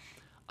 Yeah.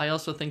 I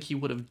also think he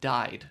would have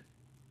died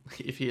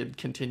if he had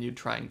continued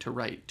trying to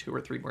write 2 or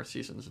 3 more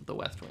seasons of The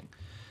West Wing.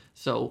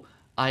 So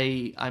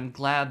I'm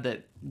glad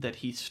that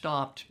he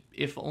stopped,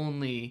 if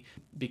only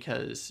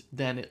because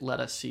then it let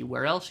us see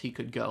where else he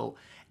could go,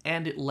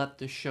 and it let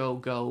the show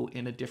go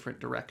in a different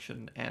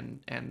direction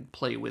and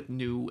play with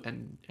new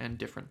and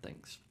different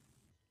things.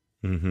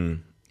 Mm-hmm.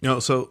 No,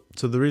 so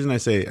the reason I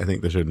say I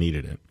think the show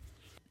needed it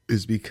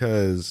is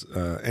because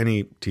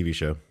any TV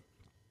show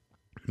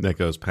that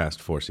goes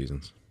past 4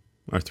 seasons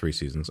or 3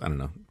 seasons, I don't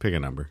know, pick a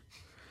number,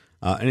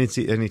 any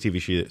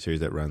TV series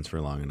that runs for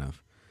long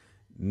enough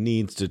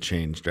needs to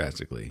change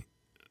drastically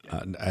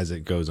as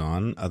it goes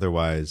on.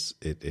 Otherwise,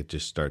 it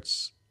just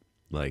starts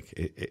like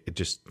it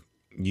just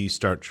you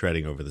start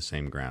treading over the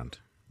same ground,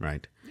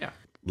 right? Yeah.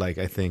 Like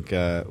I think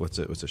what's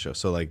a show?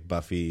 So like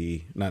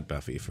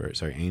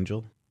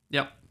Angel.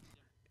 Yep.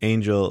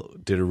 Angel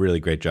did a really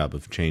great job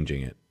of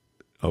changing it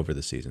over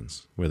the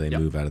seasons, where they Yep.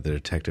 move out of the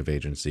detective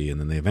agency and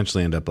then they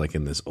eventually end up like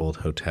in this old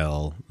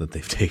hotel that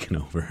they've taken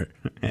over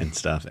and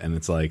stuff. And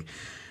it's like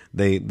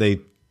they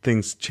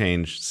things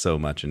change so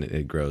much and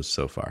it grows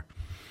so far.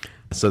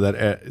 So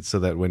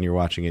that when you're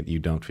watching it, you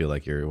don't feel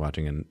like you're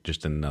watching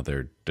just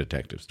another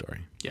detective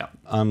story. Yeah.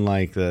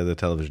 Unlike the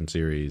television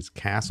series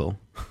Castle,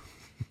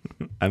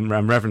 I'm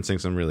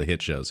referencing some really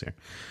hit shows here.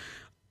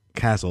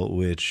 Castle,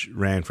 which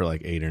ran for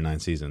like 8 or 9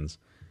 seasons,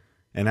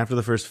 and after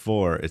the first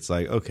 4, it's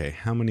like, okay,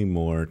 how many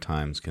more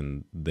times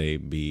can they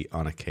be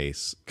on a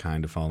case,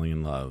 kind of falling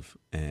in love,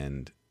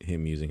 and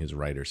him using his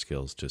writer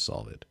skills to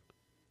solve it?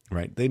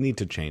 Right? They need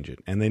to change it,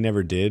 and they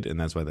never did, and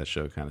that's why that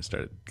show kind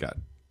of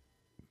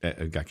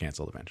got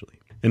canceled eventually.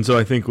 And so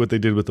I think what they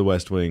did with The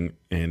West Wing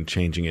and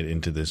changing it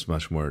into this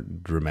much more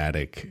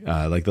dramatic,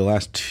 like the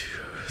last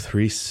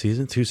 2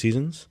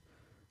 seasons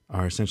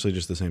are essentially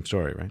just the same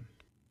story, right?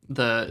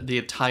 The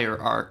entire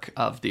arc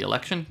of the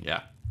election,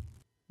 yeah.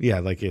 Yeah,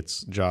 like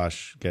it's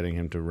Josh getting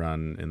him to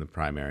run in the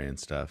primary and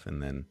stuff,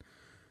 and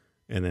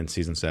then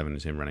season 7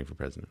 is him running for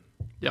president.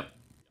 Yep.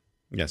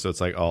 Yeah, so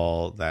it's like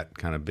all that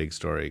kind of big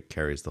story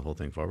carries the whole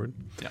thing forward.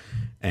 Yeah.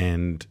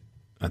 And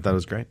I thought it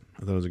was great.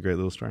 I thought it was a great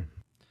little story.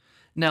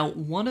 Now,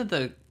 one of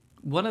the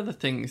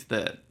things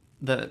that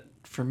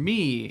for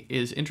me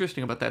is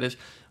interesting about that is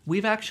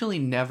we've actually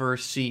never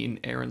seen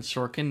Aaron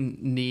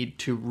Sorkin need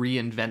to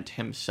reinvent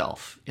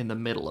himself in the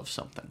middle of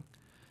something.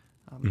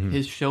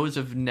 His shows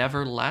have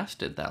never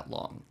lasted that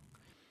long.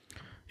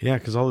 Yeah,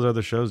 because all those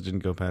other shows didn't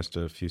go past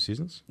a few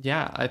seasons.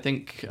 Yeah, I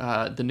think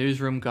The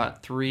Newsroom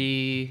got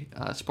 3,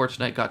 Sports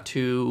Night got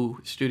 2,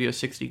 Studio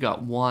 60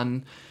 got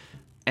 1,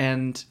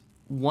 and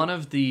one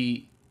of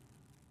the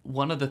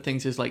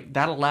things is like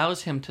that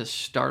allows him to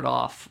start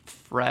off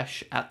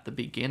fresh at the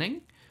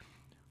beginning,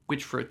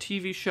 which for a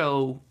TV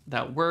show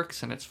that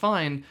works and it's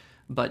fine.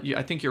 But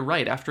I think you're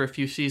right. After a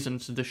few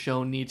seasons, the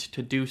show needs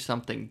to do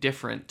something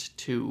different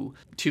to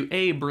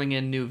A, bring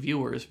in new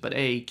viewers, but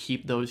A,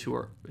 keep those who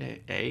are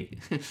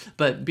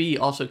but B,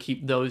 also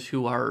keep those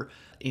who are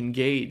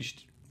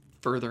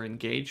further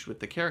engaged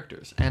with the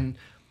characters. And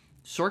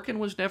Sorkin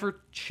was never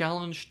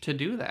challenged to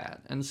do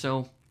that, and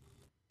so.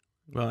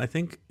 Well, I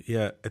think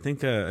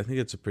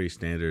it's a pretty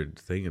standard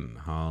thing in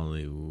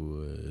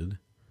Hollywood,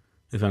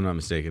 if I'm not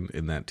mistaken.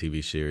 In that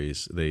TV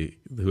series,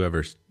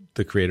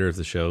 the creator of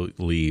the show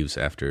leaves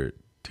after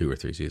 2 or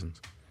 3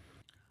 seasons.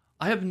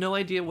 I have no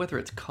idea whether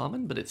it's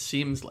common, but it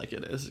seems like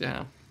it is.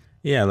 Yeah.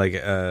 Yeah, like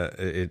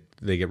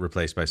they get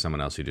replaced by someone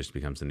else who just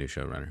becomes the new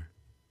showrunner,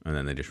 and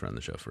then they just run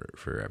the show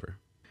forever.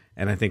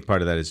 And I think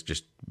part of that is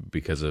just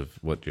because of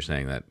what you're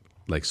saying, that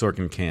like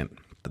Sorkin can't,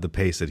 the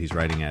pace that he's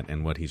writing at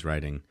and what he's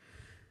writing,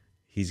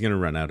 he's going to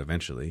run out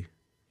eventually,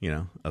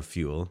 of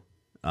fuel.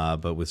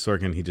 But with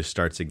Sorkin, he just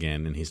starts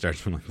again, and he starts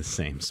from like the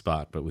same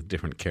spot, but with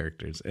different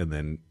characters, and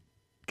then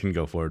can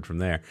go forward from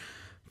there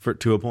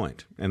to a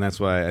point. And that's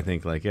why I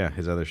think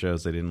his other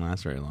shows, they didn't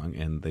last very long,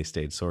 and they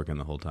stayed Sorkin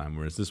the whole time.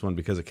 Whereas this one,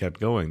 because it kept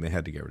going, they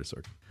had to get rid of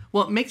Sorkin.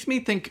 Well, it makes me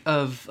think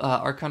of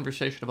our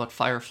conversation about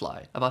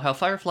Firefly, about how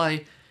Firefly,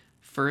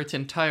 for its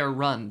entire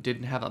run,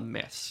 didn't have a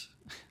miss.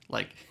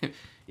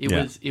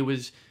 It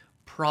was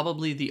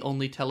probably the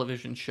only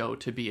television show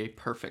to be a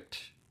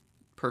perfect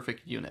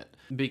unit,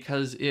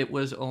 because it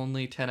was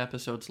only 10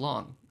 episodes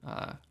long.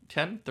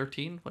 10,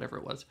 13, whatever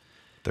it was.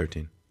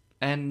 13.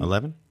 And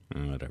 11?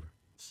 Whatever.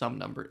 Some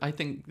number. I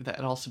think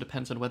that also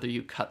depends on whether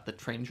you cut the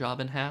train job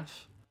in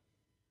half.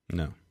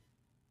 No.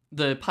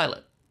 The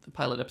pilot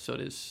episode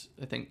is,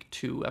 I think,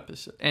 2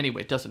 episodes.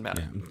 Anyway, it doesn't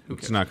matter. Yeah, Who cares?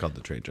 it's not called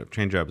the train job.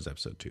 Train job is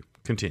episode 2.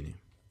 Continue.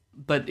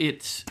 But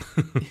it's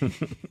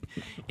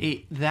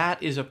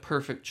that is a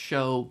perfect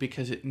show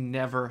because it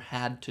never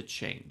had to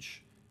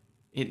change.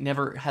 It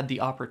never had the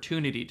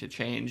opportunity to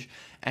change,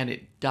 and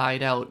it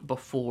died out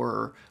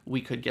before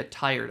we could get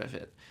tired of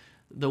it.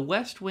 The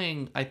West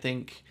Wing, I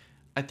think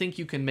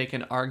you can make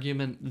an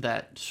argument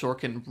that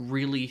Sorkin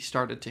really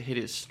started to hit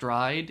his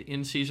stride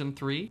in season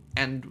 3,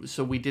 and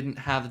so we didn't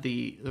have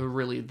the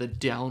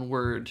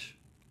downward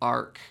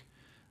arc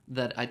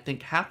that I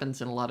think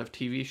happens in a lot of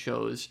TV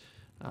shows,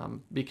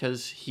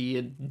 because he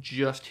had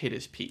just hit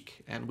his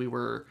peak, and we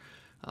were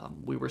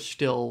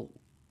still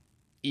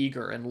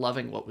eager and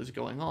loving what was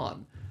going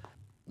on.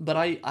 But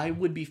I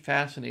would be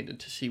fascinated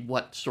to see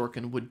what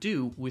Sorkin would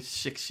do with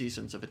 6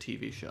 seasons of a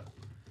TV show.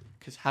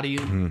 Because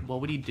what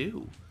would he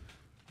do?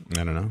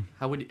 I don't know.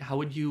 How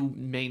would you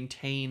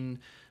maintain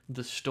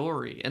the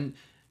story? And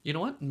you know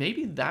what?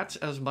 Maybe that's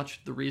as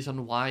much the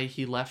reason why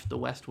he left The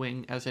West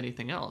Wing as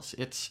anything else.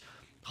 It's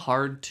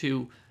hard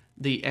to,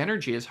 the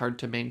energy is hard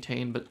to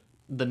maintain, but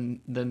the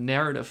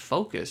narrative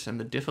focus and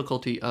the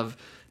difficulty of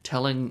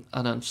telling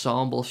an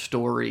ensemble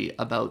story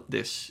about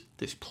this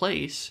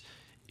place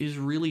is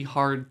really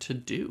hard to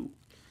do.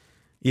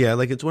 Yeah,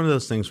 like it's one of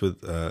those things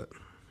with a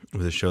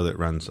show that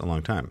runs a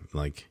long time.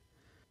 Like,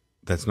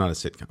 that's not a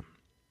sitcom.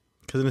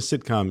 Because in a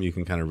sitcom, you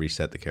can kind of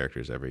reset the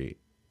characters every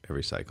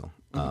cycle,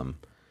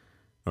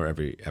 or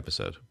every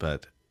episode.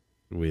 But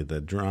with a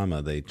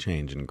drama, they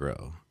change and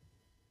grow,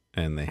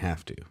 and they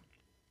have to.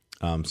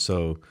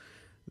 So,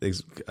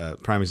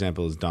 prime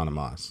example is Donna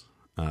Moss,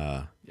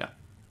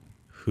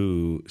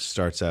 who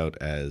starts out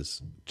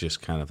as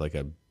just kind of like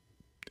an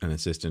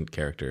assistant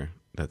character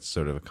that's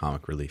sort of a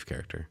comic relief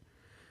character,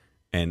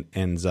 and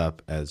ends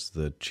up as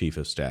the chief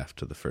of staff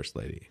to the first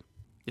lady.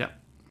 Yeah,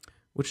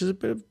 which is a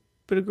bit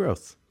of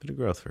growth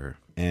for her,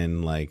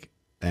 and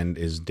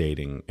is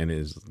dating and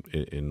is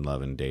in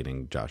love and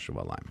dating Joshua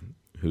Lyman,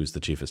 who's the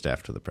chief of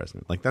staff to the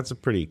president. Like, that's a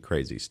pretty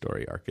crazy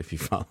story arc if you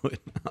follow it.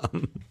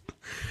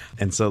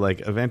 And so,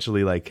 like,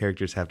 eventually, like,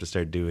 characters have to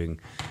start doing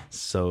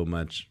so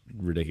much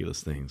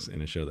ridiculous things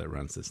in a show that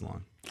runs this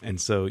long. And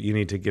so you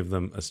need to give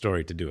them a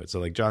story to do it. So,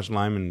 like, Josh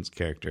Lyman's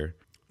character,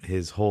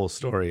 his whole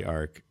story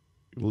arc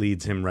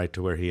leads him right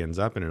to where he ends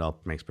up, and it all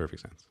makes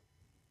perfect sense.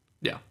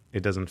 Yeah.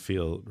 It doesn't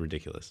feel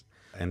ridiculous.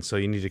 And so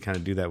you need to kind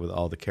of do that with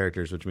all the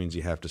characters, which means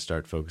you have to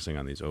start focusing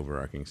on these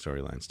overarching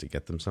storylines to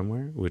get them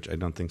somewhere, which I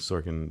don't think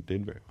Sorkin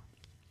did very well,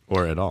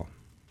 or at all.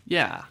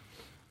 Yeah.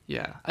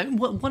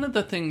 One of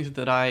the things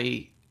that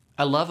I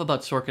love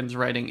about Sorkin's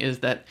writing is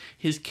that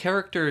his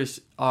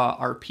characters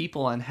are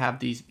people and have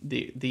these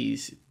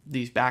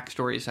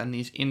backstories and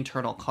these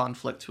internal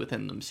conflicts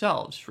within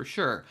themselves, for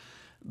sure.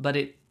 But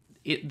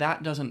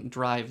that doesn't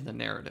drive the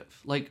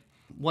narrative. Like,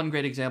 one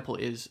great example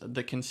is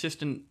the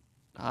consistent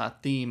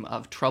theme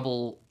of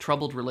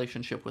troubled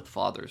relationship with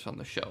fathers on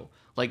the show.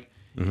 Like,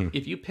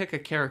 if you pick a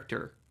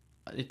character,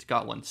 it's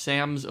got one.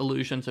 Sam's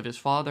illusions of his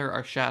father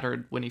are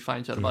shattered when he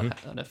finds out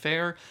about an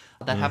affair.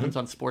 That happens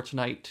on Sports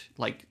Night,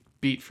 like,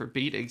 beat for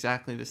beat,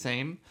 exactly the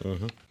same.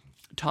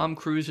 Tom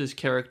Cruise's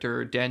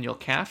character, Daniel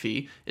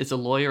Kaffee, is a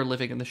lawyer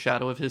living in the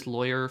shadow of his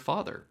lawyer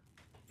father.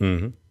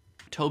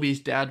 Toby's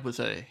dad was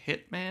a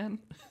hitman.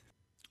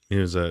 He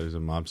was a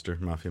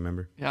mafia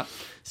member. Yeah.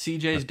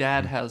 CJ's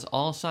dad has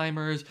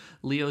Alzheimer's.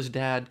 Leo's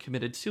dad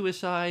committed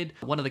suicide.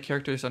 One of the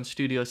characters on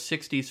Studio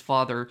 60's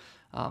father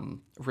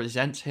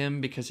resents him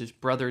because his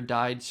brother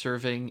died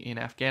serving in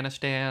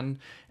Afghanistan,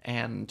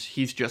 and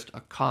he's just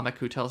a comic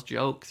who tells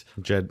jokes.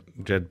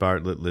 Jed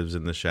Bartlett lives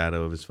in the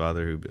shadow of his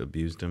father who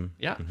abused him.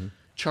 Yeah.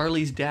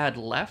 Charlie's dad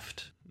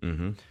left.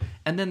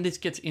 And then this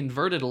gets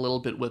inverted a little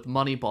bit with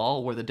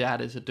Moneyball, where the dad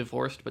is a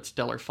divorced but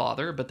stellar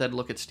father. But then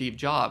look at Steve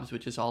Jobs,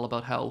 which is all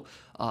about how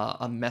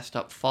a messed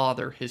up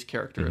father his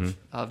character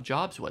of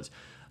Jobs was.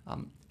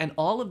 And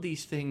all of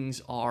these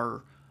things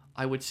are,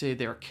 I would say,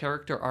 they're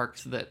character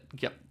arcs that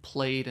get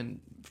played and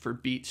for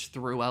beats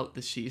throughout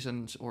the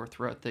seasons or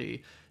throughout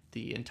the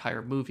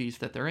entire movies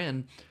that they're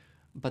in,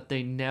 but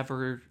they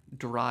never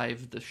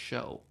drive the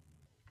show.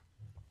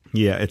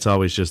 Yeah, it's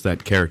always just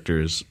that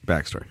character's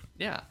backstory.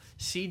 Yeah.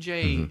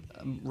 CJ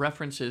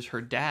references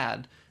her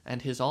dad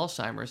and his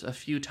Alzheimer's a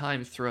few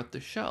times throughout the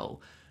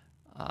show,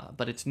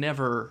 but it's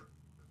never...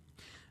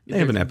 They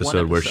have an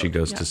episode where she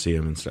goes to see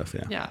him and stuff,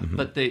 yeah. Yeah,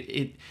 but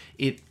it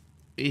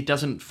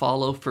doesn't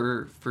follow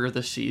for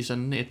the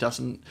season. It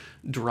doesn't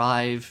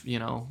drive,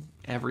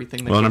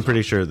 everything. Well, and I'm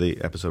pretty sure the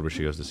episode where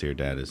she goes to see her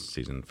dad is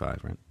season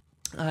 5,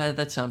 right?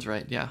 That sounds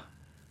right, yeah.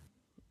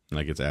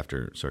 Like, it's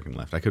after Sorkin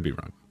left. I could be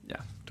wrong.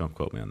 Yeah. Don't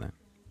quote me on that.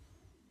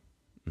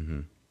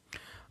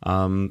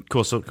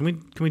 Cool. So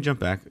can we jump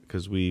back,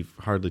 because we've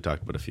hardly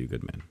talked about A Few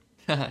Good Men.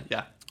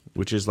 Yeah.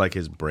 Which is like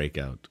his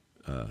breakout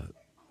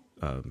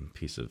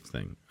piece of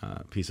thing.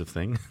 Piece of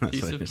thing.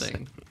 Piece of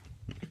thing.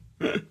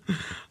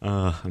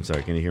 I'm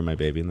sorry. Can you hear my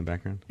baby in the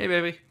background? Hey,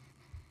 baby.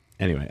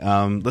 Anyway,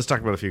 let's talk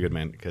about A Few Good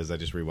Men, because I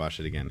just rewatched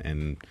it again,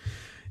 and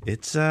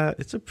it's a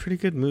pretty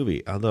good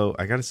movie. Although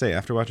I got to say,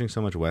 after watching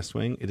so much West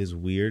Wing, it is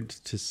weird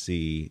to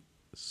see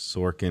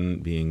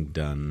Sorkin being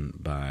done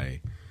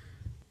by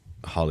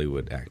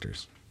Hollywood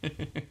actors.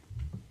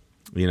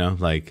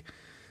 Like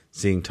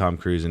seeing Tom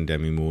Cruise and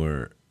Demi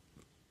Moore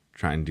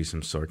try and do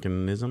some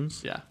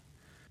Sorkinisms. Yeah.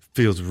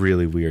 Feels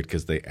really weird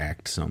because they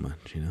act so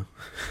much,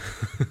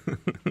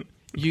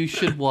 You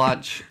should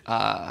watch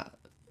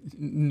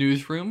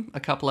Newsroom a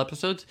couple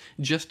episodes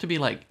just to be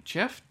like,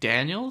 Jeff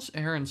Daniels,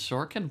 Aaron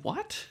Sorkin,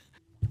 what?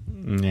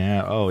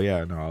 Yeah. Oh,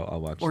 yeah. No,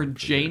 I'll watch. Or that for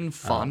Jane sure.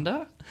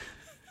 Fonda?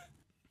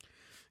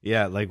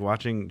 Yeah, like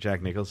watching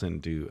Jack Nicholson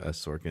do a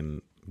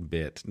Sorkin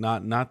bit,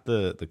 not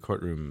the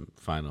courtroom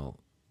final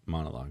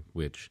monologue,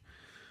 which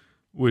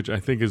I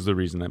think is the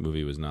reason that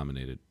movie was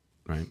nominated,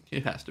 right?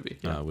 It has to be.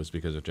 Yeah. Was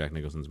because of Jack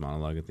Nicholson's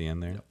monologue at the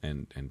end there,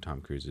 and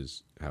Tom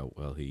Cruise's how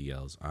well he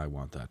yells, "I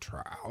want the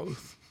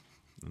truth."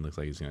 It looks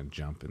like he's going to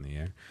jump in the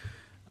air.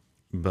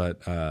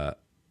 But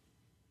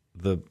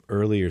the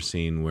earlier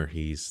scene where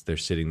they're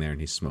sitting there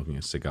and he's smoking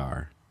a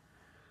cigar,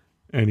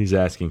 and he's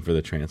asking for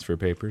the transfer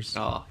papers.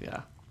 Oh,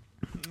 yeah.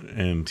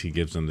 And he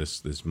gives them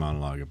this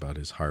monologue about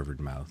his Harvard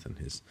mouth and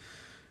his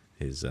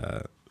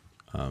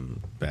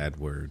bad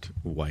word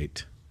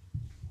white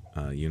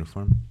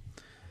uniform,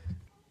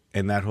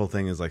 and that whole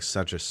thing is like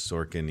such a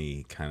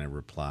Sorkin-y kind of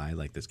reply,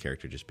 like this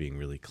character just being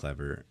really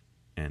clever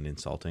and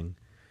insulting.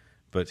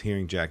 But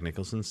hearing Jack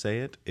Nicholson say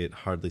it, it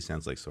hardly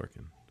sounds like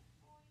Sorkin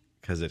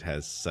because it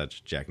has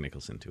such Jack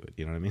Nicholson to it.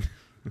 You know what I mean?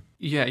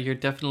 Yeah, you're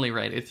definitely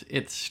right.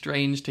 It's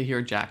strange to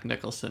hear Jack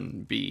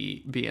Nicholson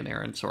be an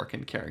Aaron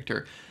Sorkin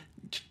character.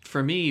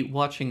 For me,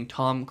 watching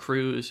Tom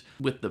Cruise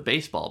with the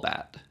baseball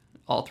bat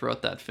all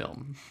throughout that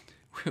film,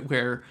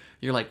 where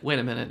you're like, wait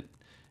a minute,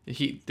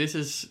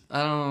 it's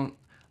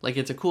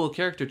a cool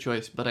character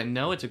choice, but I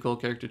know it's a cool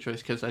character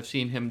choice because I've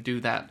seen him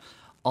do that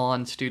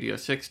on Studio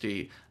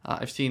 60.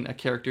 I've seen a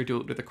character do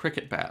it with a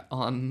cricket bat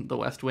on The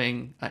West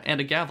Wing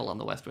and a gavel on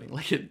The West Wing.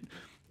 Like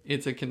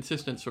it's a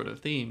consistent sort of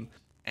theme.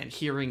 And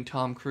hearing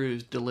Tom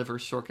Cruise deliver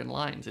Sorkin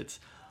lines, it's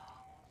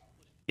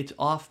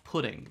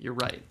off-putting. You're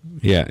right.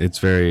 Yeah, it's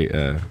very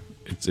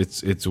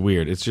it's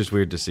weird. It's just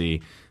weird to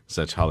see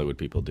such Hollywood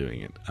people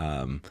doing it.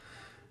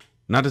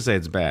 Not to say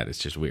it's bad. It's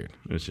just weird.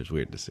 It's just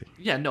weird to see.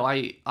 Yeah, no,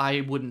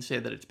 I wouldn't say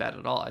that it's bad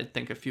at all. I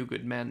think A Few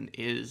Good Men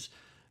is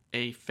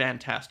a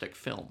fantastic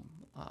film.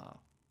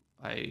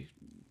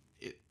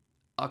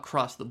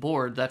 Across the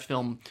board, that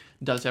film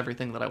does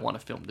everything that I want a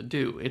film to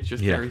do. It's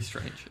just very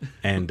strange.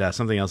 And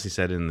something else he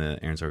said in the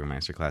Aaron Sorkin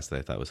Masterclass that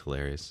I thought was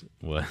hilarious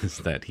was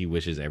that he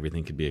wishes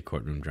everything could be a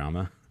courtroom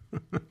drama.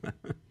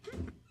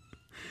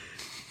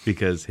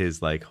 Because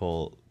his like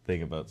whole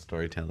thing about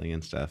storytelling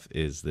and stuff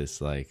is this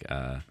like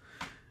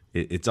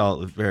it's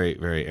all very,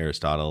 very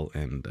Aristotle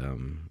and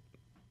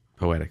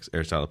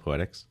Aristotle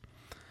poetics.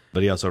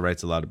 But he also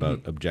writes a lot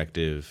about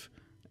objective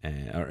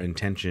or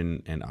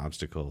intention and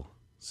obstacle.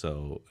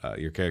 So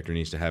your character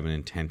needs to have an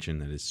intention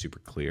that is super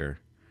clear,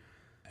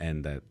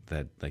 and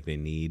that like they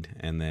need,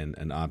 and then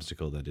an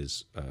obstacle that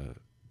is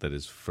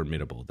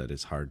formidable, that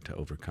is hard to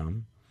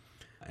overcome,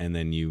 and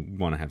then you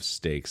want to have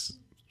stakes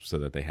so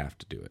that they have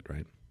to do it,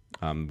 right?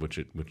 Which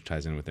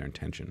ties in with their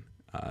intention.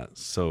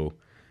 So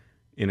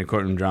in a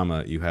courtroom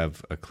drama, you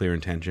have a clear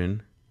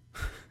intention,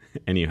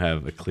 and you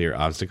have a clear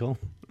obstacle,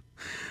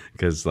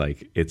 because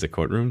like it's a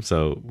courtroom,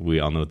 so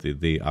we all know what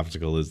the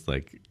obstacle is.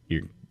 Like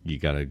you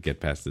got to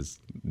get past this,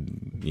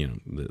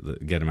 the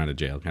get him out of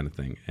jail kind of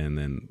thing. And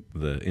then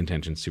the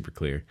intention's super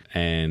clear.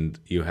 And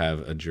you have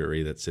a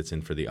jury that sits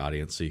in for the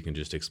audience so you can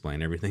just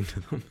explain everything to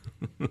them.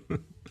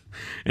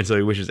 And so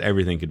he wishes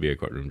everything could be a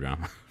courtroom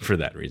drama for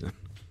that reason.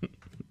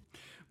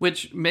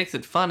 Which makes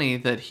it funny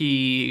that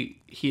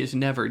he has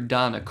never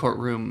done a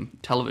courtroom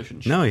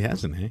television show. No, he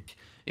hasn't, hey?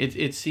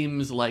 It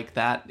seems like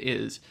that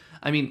is...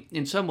 I mean,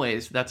 in some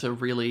ways, that's a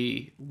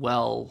really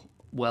well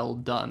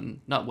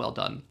done... Not well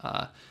done...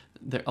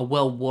 a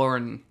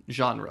well-worn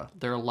genre.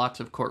 There are lots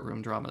of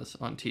courtroom dramas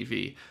on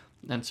TV,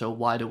 and so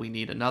why do we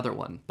need another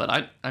one?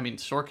 But I mean,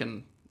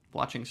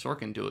 watching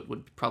Sorkin do it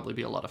would probably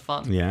be a lot of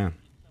fun. Yeah.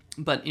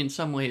 But in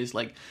some ways,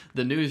 like,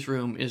 The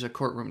Newsroom is a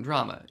courtroom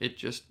drama. It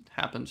just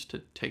happens to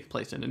take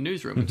place in a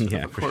newsroom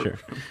instead of a courtroom.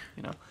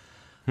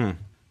 Sure.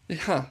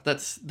 Yeah,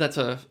 that's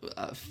a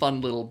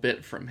fun little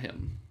bit from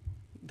him,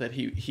 that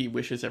he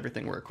wishes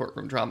everything were a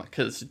courtroom drama.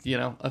 Because,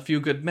 A Few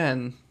Good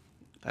Men,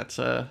 that's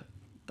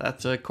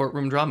a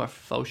courtroom drama,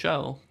 faux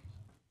show.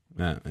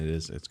 Yeah, it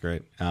is. It's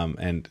great.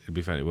 And it'd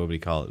be funny. What would he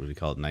call it? Would he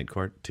call it Night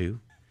Court too?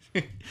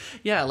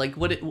 Yeah, like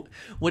what do?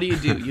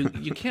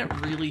 You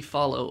can't really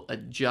follow a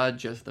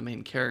judge as the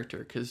main character,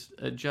 because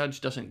a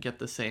judge doesn't get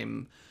the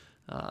same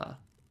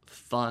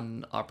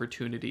fun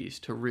opportunities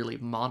to really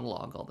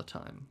monologue all the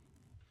time.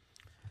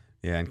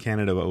 Yeah, in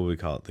Canada, what would we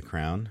call it? The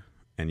Crown?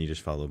 And you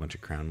just follow a bunch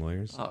of Crown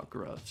lawyers? Oh,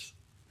 gross.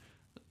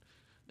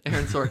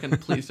 Aaron Sorkin,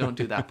 please don't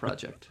do that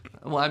project.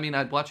 Well, I mean,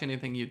 I'd watch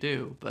anything you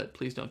do, but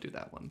please don't do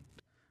that one.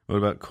 What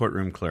about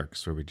Courtroom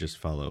Clerks, where we just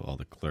follow all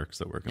the clerks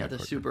that work in the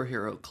courtroom?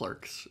 superhero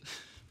clerks.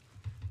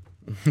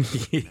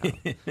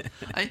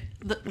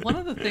 One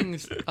of the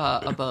things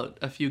about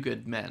A Few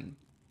Good Men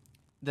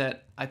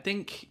that I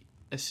think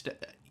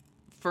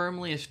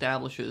firmly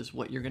establishes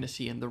what you're going to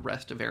see in the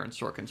rest of Aaron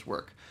Sorkin's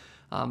work.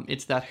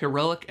 It's that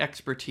heroic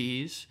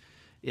expertise.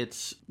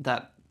 It's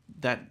that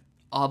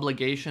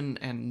obligation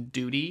and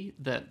duty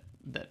that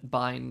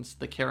binds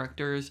the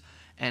characters,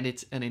 and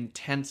it's an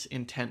intense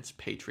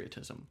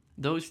patriotism.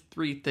 Those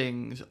three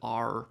things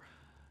are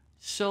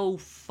so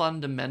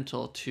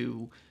fundamental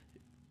to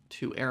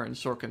Aaron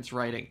Sorkin's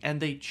writing,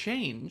 and they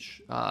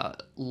change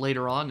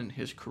later on in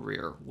his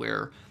career,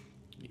 where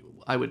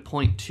I would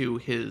point to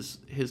his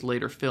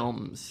later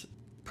films,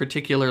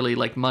 particularly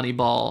like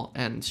Moneyball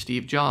and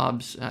Steve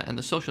Jobs and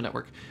The Social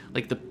Network.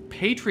 Like, the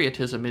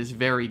patriotism is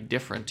very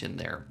different in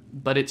there,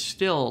 but it's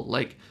still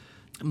like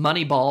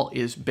Moneyball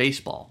is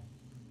baseball.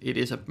 It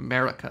is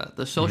America.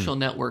 The Social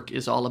Network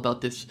is all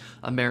about this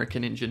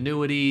American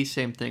ingenuity.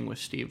 Same thing with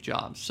Steve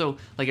Jobs. So,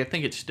 like, I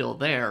think it's still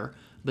there,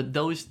 but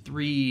those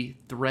three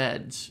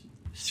threads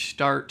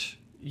start.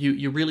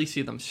 You really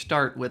see them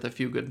start with A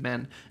Few Good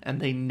Men, and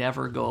they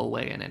never go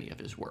away in any of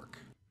his work.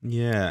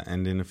 Yeah,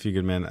 and in A Few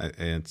Good Men,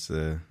 it's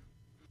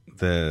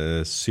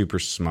the super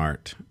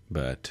smart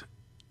but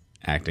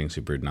acting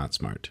super not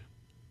smart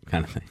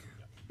kind of thing.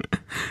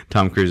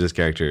 Tom Cruise's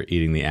character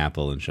eating the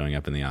apple and showing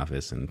up in the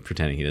office and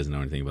pretending he doesn't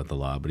know anything about the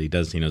law, but he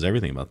does. He knows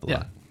everything about the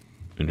law,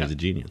 and he's a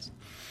genius.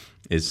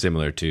 Is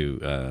similar to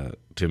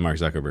Mark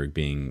Zuckerberg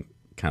being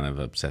kind of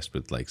obsessed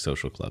with like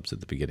social clubs at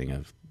the beginning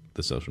of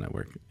The Social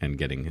Network and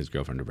getting his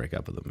girlfriend to break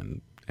up with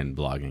him and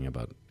blogging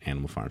about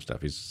Animal Farm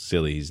stuff. He's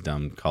silly, he's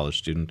dumb college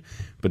student,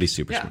 but he's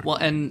super smart. Well,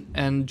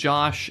 and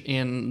Josh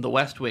in The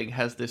West Wing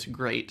has this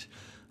great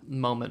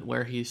moment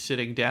where he's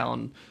sitting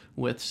down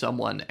with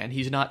someone and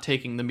he's not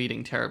taking the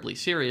meeting terribly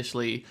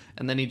seriously,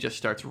 and then he just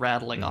starts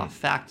rattling off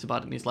facts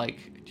about it, and he's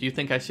like, do you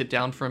think I sit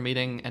down for a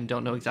meeting and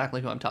don't know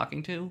exactly who I'm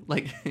talking to?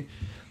 Like,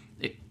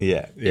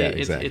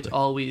 exactly. It's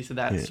always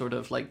that sort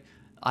of like,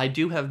 I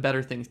do have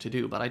better things to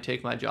do, but I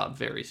take my job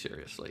very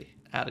seriously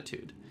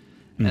attitude.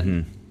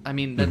 And I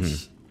mean,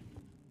 that's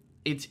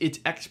it's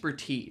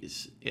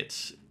expertise.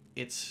 It's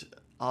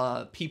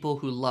people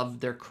who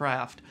love their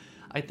craft.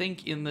 I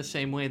think in the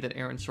same way that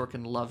Aaron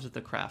Sorkin loves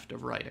the craft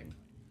of writing.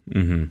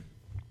 And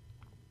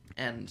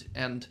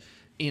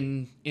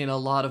in a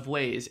lot of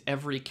ways,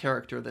 every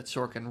character that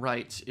Sorkin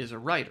writes is a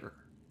writer.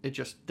 It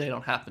just, they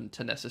don't happen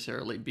to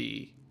necessarily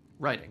be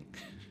writing.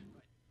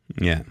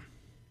 Yeah.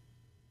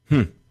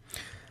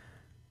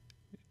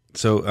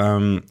 So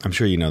I'm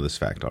sure you know this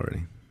fact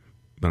already,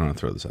 but I want to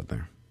throw this out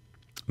there.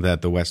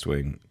 That The West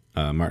Wing,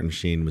 Martin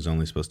Sheen was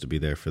only supposed to be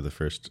there for the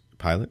first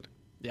pilot.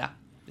 Yeah.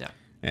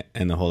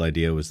 And the whole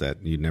idea was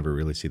that you'd never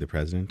really see the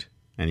president,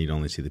 and you'd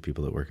only see the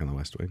people that work on The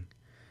West Wing.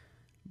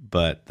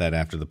 But that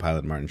after the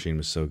pilot, Martin Sheen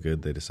was so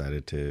good, they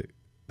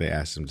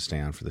asked him to stay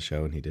on for the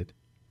show, and he did.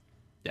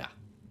 Yeah.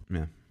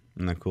 Yeah.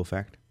 Isn't that a cool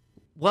fact?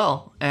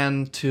 Well,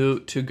 and to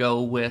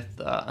go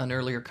with an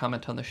earlier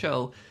comment on the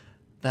show,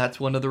 that's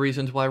one of the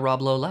reasons why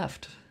Rob Lowe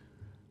left.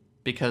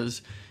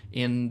 Because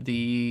in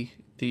the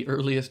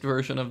earliest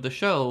version of the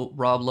show,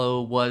 Rob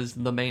Lowe was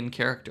the main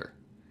character.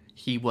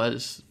 He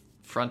was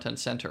front and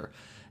center.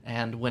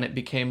 And when it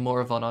became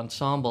more of an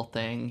ensemble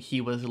thing,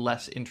 he was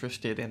less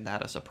interested in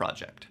that as a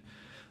project.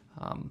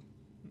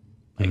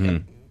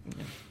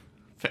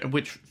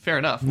 Which, fair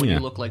enough. When you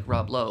look like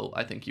Rob Lowe,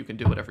 I think you can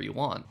do whatever you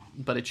want.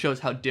 But it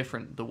shows how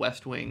different the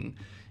West Wing,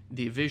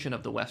 the vision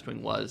of the West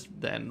Wing was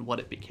than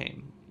what it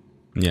became.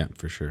 Yeah,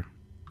 for sure.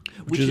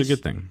 Which is a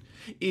good thing.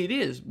 It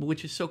is,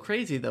 which is so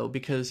crazy, though,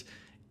 because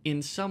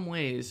in some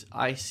ways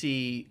I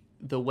see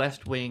the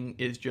West Wing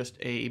is just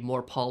a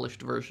more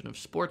polished version of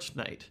Sports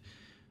Night.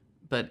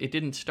 But it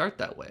didn't start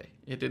that way.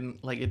 It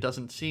didn't, like, it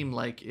doesn't seem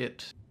like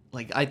it...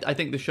 Like, I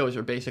think the shows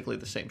are basically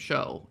the same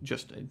show,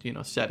 just,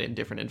 set in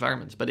different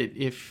environments. But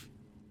if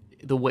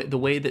the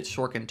way that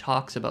Sorkin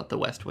talks about the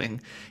West Wing,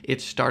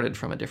 it started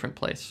from a different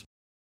place.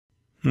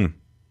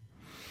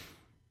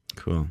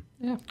 Cool.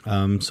 Yeah.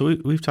 So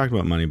we've talked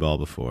about Moneyball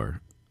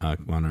before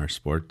on our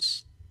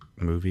sports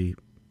movie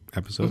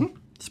episode.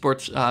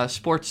 Sports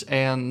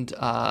and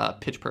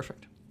Pitch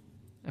Perfect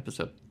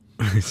episode.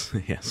 That's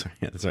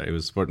right. It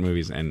was sport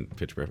movies and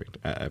Pitch Perfect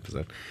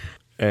episode,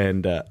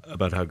 and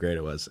about how great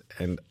it was.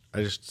 And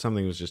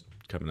something was just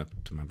coming up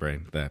to my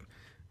brain that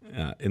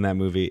in that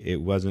movie, it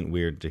wasn't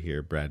weird to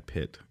hear Brad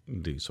Pitt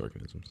do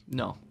Sorkinisms.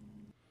 No.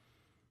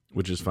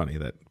 Which is funny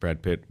that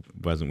Brad Pitt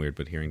wasn't weird,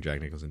 but hearing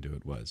Jack Nicholson do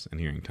it was, and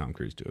hearing Tom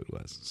Cruise do it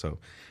was. So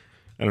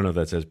I don't know if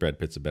that says Brad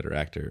Pitt's a better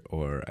actor,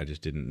 or I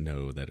just didn't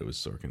know that it was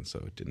Sorkin, so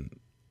it didn't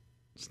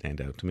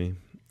stand out to me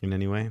in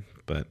any way.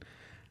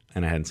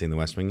 And I hadn't seen The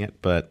West Wing yet,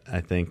 but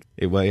I think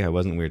it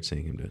wasn't weird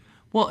seeing him do it.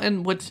 Well,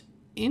 and what's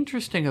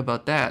interesting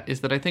about that is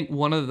that I think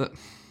one of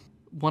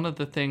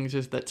the things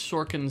is that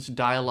Sorkin's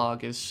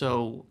dialogue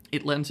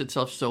it lends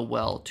itself so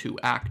well to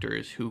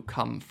actors who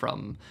come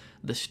from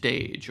the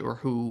stage or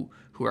who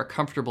are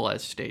comfortable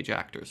as stage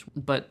actors.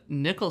 But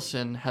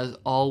Nicholson has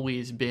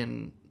always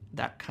been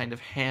that kind of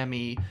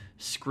hammy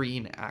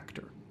screen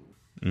actor.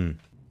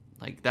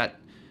 Like that,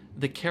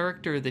 the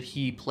character that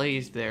he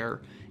plays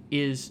there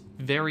is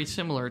very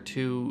similar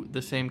to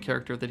the same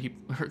character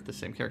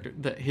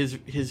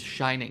his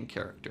Shining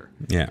character.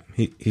 Yeah,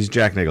 he's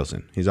Jack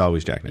Nicholson. He's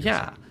always Jack Nicholson.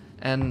 Yeah,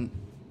 and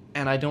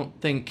I don't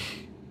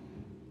think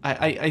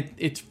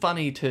it's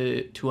funny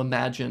to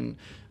imagine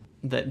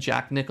that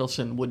Jack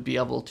Nicholson would be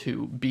able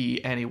to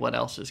be anyone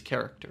else's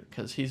character,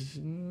 because he's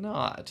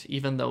not.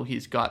 Even though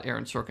he's got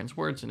Aaron Sorkin's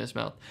words in his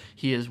mouth,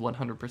 he is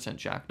 100%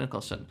 Jack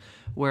Nicholson.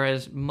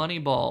 Whereas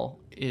Moneyball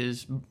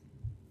is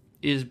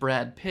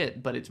Brad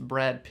Pitt, but it's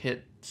Brad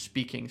Pitt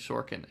speaking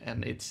Sorkin,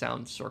 and it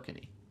sounds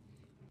Sorkin-y.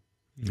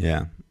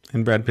 Yeah,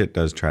 and Brad Pitt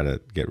does try to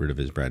get rid of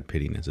his Brad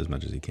Pittiness as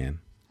much as he can.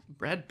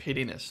 Brad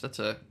Pittiness, that's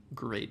a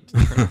great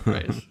turn of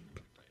phrase.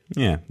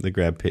 Yeah, the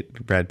Brad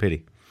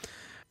Pitty.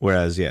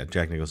 Whereas, yeah,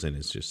 Jack Nicholson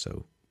is just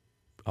so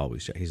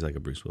always Jack. He's like a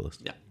Bruce Willis.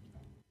 Yeah.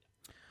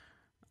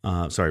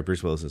 Sorry,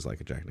 Bruce Willis is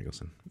like a Jack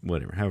Nicholson.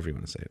 Whatever, however you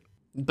want to say it.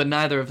 But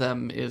neither of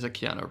them is a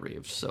Keanu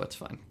Reeves, so it's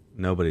fine.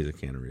 Nobody's a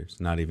Keanu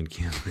Reeves. Not even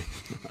Keanu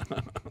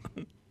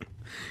Reeves.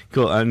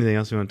 Cool. Anything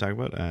else you want to talk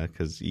about?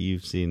 Because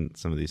you've seen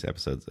some of these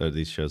episodes, or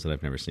these shows that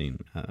I've never seen.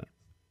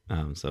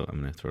 So I'm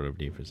going to throw it over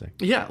to you for a sec.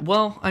 Yeah,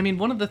 well, I mean,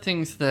 one of the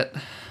things that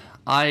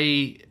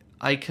I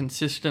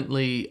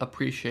consistently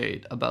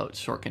appreciate about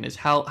Sorkin is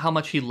how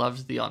much he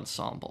loves the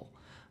ensemble.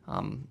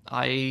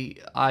 I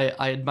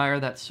admire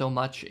that so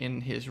much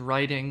in his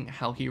writing,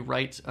 how he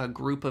writes a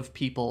group of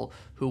people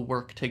who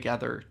work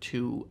together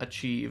to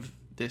achieve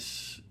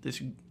this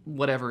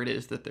whatever it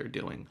is that they're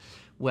doing,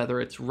 whether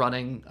it's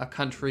running a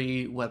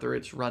country, whether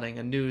it's running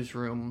a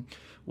newsroom,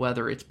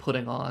 whether it's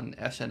putting on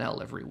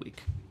SNL every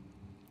week.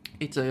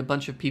 It's a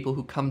bunch of people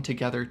who come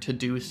together to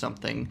do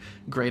something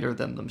greater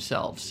than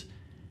themselves.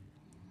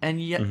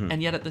 And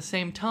yet at the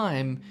same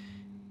time,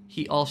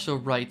 he also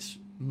writes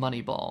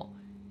Moneyball.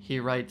 He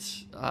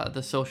writes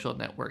The Social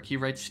Network. He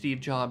writes Steve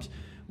Jobs,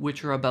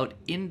 which are about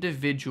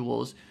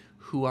individuals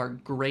who are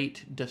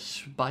great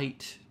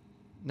despite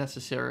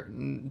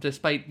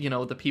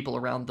the people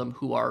around them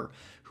who are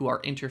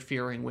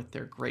interfering with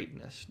their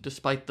greatness,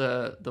 despite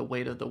the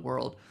weight of the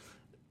world.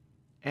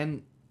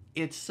 And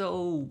it's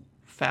so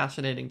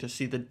fascinating to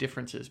see the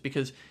differences,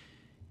 because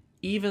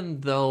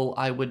even though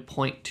I would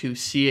point to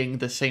seeing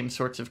the same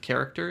sorts of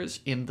characters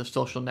in The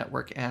Social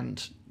Network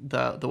and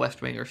the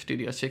West Wing or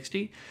Studio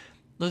 60,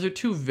 those are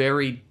two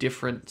very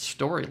different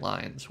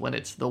storylines when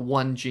it's the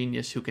one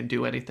genius who can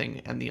do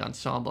anything and the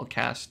ensemble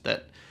cast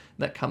that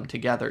come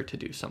together to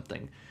do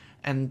something.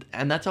 And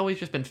that's always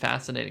just been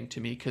fascinating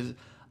to me, because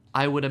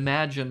I would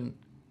imagine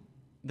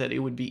that it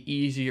would be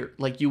easier,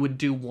 like you would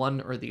do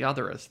one or the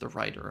other as the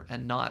writer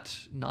and not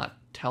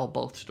tell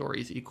both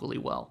stories equally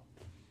well.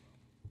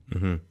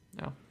 Mm-hmm.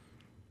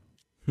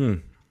 Yeah.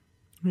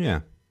 Yeah.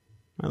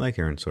 I like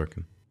Aaron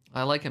Sorkin.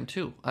 I like him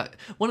too.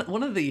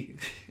 One of the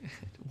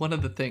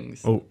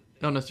things. Oh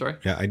no, sorry.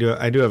 Yeah, I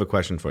do have a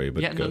question for you,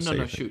 but yeah, go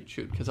no,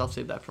 shoot, because I'll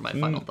save that for my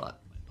final thought.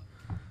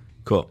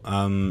 Cool.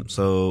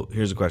 So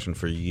here's a question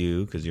for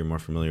you, because you're more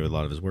familiar with a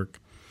lot of his work.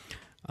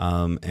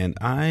 And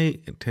I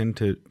tend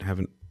to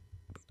haven't.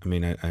 I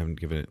mean, I haven't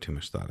given it too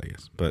much thought, I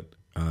guess. But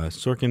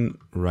Sorkin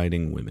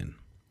writing women.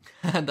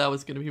 That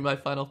was going to be my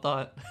final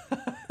thought.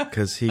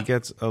 Because he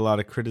gets a lot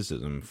of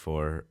criticism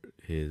for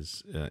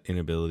his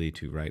inability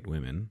to write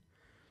women,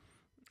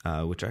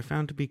 which I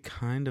found to be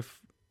kind of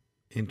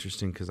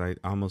interesting, because I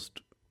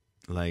almost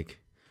like...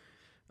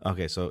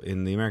 Okay, so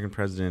in The American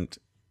President,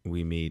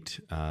 we meet,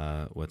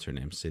 what's her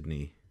name?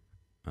 Sydney,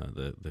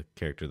 the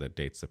character that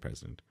dates the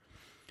president.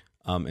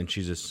 And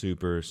she's a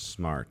super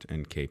smart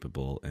and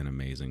capable and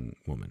amazing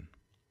woman.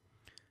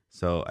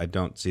 So I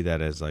don't see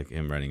that as like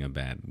him writing a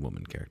bad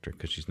woman character,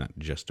 because she's not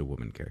just a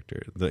woman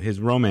character.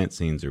 His romance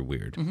scenes are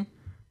weird,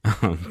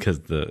 because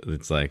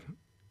it's like,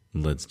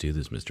 let's do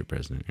this, Mr.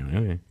 President. You're like,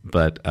 okay.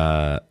 But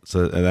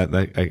so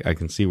that I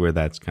can see where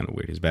that's kind of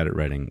weird. He's bad at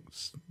writing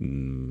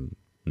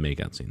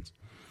make-out scenes.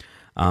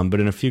 But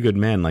in A Few Good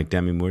Men, like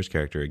Demi Moore's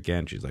character,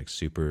 again, she's like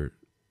super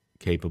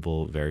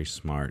capable, very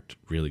smart,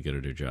 really good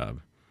at her job.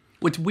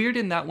 What's weird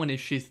in that one is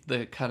she's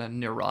the kind of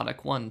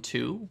neurotic one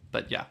too,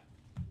 but yeah.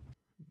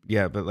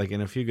 Yeah, but like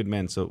in A Few Good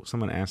Men, so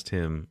someone asked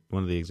him,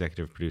 one of the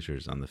executive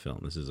producers on the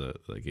film, this is a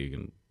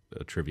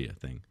trivia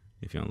thing,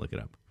 if you want to look it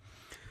up,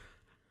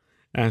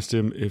 asked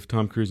him, if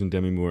Tom Cruise and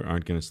Demi Moore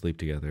aren't going to sleep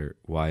together,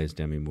 why is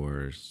Demi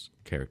Moore's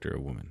character a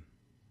woman?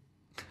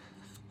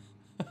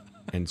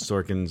 And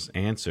Sorkin's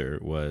answer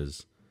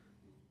was,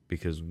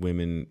 because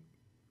women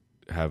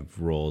have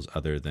roles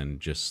other than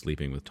just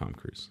sleeping with Tom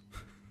Cruise.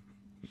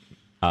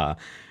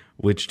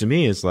 Which to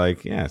me is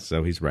like, yeah,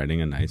 so he's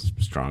writing a nice,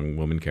 strong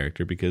woman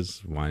character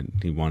because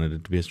he wanted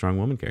it to be a strong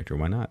woman character.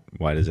 Why not?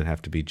 Why does it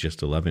have to be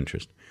just a love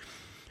interest?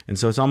 And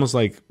so it's almost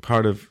like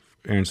part of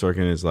Aaron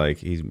Sorkin is like,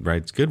 he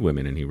writes good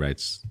women and he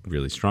writes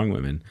really strong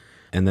women.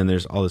 And then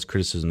there's all this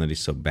criticism that he's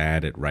so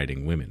bad at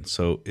writing women.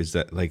 So is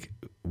that like,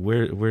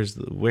 where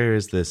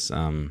is this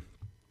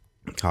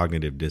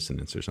cognitive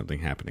dissonance or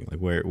something happening?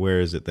 Like where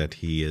is it that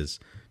he is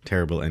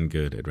terrible and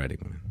good at writing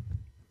women?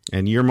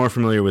 And you're more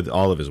familiar with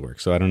all of his work,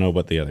 so I don't know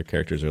what the other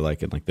characters are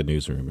like in like the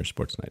Newsroom or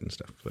Sports Night and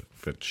stuff.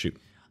 But shoot,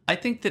 I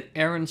think that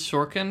Aaron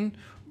Sorkin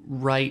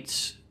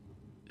writes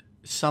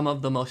some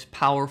of the most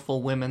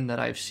powerful women that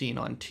I've seen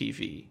on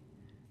TV,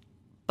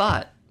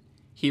 but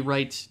he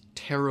writes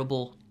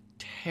terrible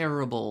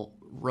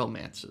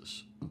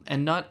romances,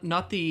 and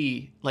not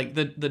the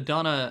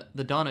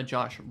Donna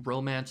Josh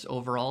romance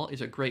overall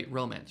is a great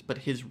romance, but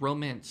his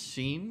romance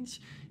scenes,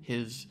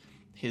 his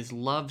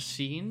love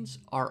scenes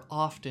are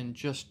often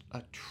just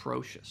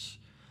atrocious.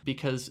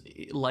 Because,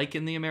 like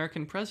in The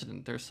American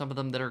President, there's some of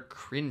them that are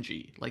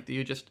cringy. Like,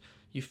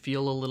 you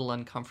feel a little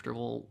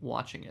uncomfortable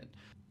watching it.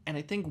 And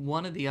I think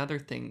one of the other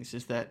things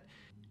is that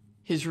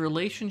his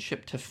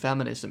relationship to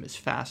feminism is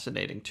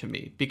fascinating to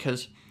me.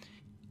 Because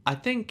I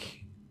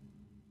think,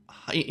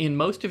 in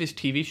most of his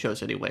TV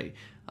shows anyway,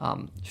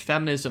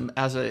 feminism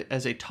as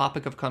a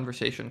topic of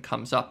conversation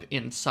comes up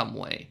in some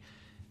way.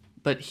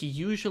 But he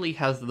usually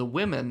has the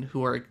women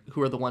who are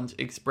the ones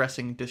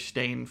expressing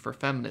disdain for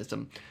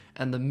feminism,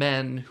 and the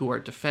men who are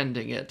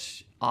defending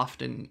it,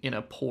 often in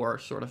a poor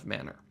sort of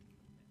manner.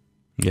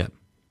 Yeah.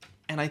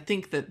 And I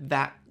think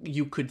that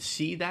you could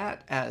see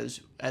that as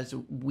a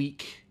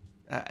weak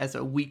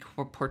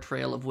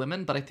portrayal of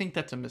women, but I think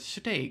that's a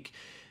mistake,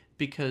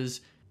 because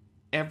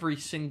every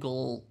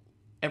single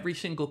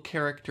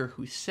character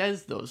who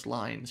says those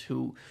lines,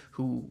 who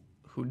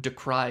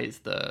decries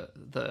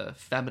the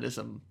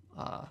feminism,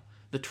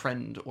 the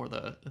trend, or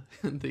the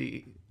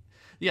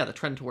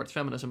trend towards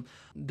feminism,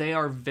 they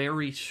are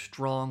very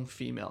strong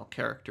female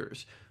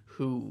characters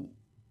who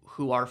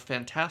are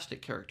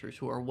fantastic characters,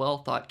 who are well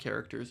thought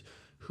characters,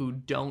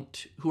 who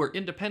are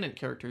independent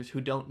characters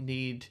who don't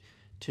need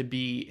to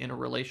be in a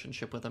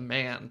relationship with a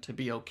man to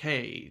be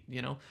okay.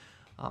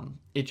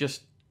 It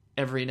just,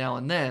 every now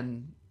and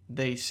then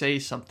they say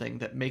something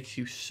that makes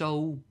you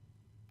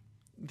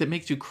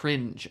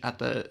cringe at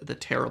the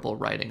terrible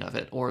writing of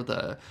it, or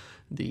the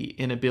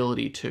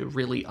inability to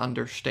really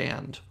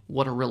understand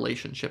what a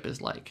relationship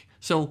is like.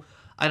 So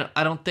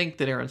I don't think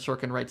that Aaron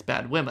Sorkin writes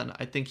bad women.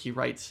 I think he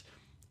writes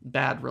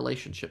bad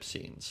relationship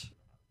scenes.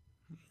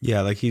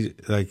 Yeah, he's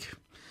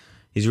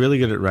really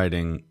good at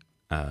writing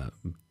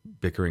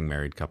bickering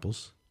married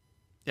couples.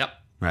 Yep.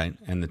 Right?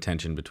 And the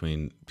tension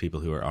between people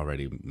who are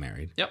already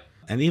married. Yep.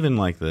 And even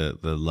the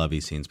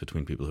lovey scenes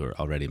between people who are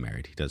already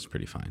married, he does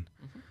pretty fine.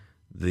 Mm-hmm.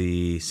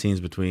 The scenes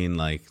between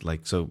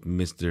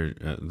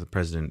the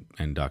President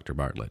and Dr.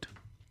 Bartlett,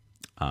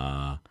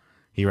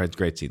 he writes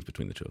great scenes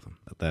between the two of them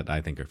that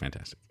I think are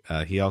fantastic.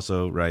 He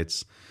also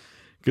writes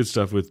good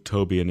stuff with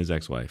Toby and his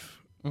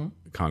ex-wife,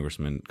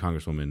 Congresswoman,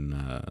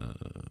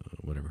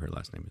 whatever her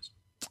last name is.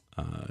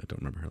 I don't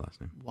remember her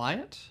last name.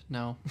 Wyatt?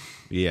 No.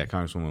 Yeah,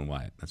 Congresswoman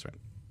Wyatt. That's right.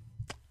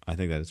 I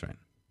think that is right.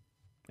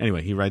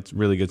 Anyway, he writes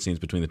really good scenes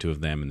between the two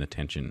of them and the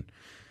tension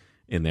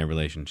in their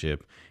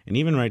relationship, and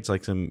even writes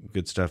some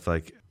good stuff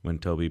like when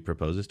Toby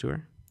proposes to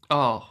her.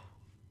 Oh.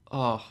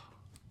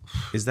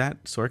 Is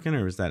that Sorkin,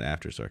 or is that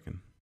after Sorkin?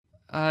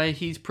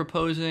 He's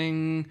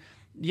proposing.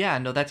 Yeah,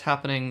 no, that's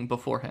happening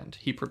beforehand.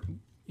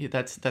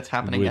 That's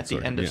happening at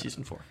the end of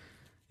season 4.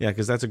 Yeah,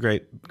 because that's a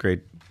great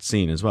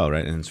scene as well,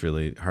 right? And it's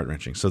really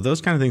heart-wrenching. So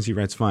those kind of things he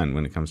writes fine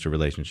when it comes to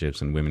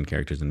relationships and women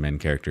characters and men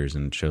characters,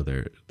 and show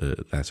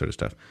that sort of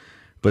stuff.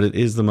 But it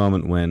is the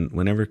moment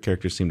whenever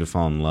characters seem to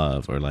fall in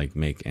love or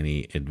make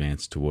any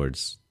advance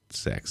towards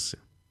sex,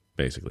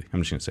 basically.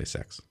 I'm just going to say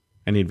sex.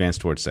 Any advance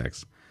towards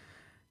sex.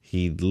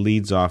 He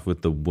leads off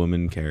with the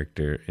woman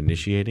character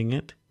initiating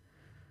it,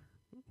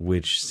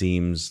 which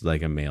seems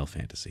like a male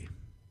fantasy.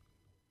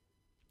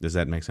 Does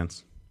that make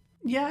sense?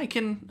 Yeah, I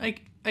can.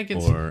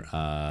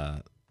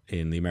 Or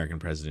in The American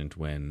President,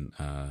 when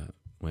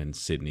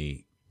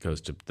Sydney goes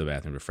to the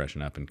bathroom to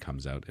freshen up and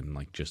comes out in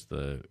just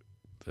the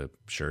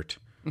shirt.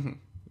 Mm-hmm.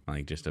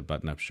 Just a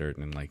button-up shirt,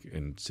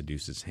 and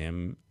seduces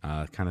him,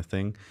 kind of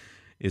thing,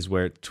 is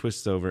where it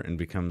twists over and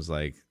becomes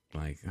like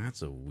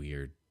that's a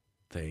weird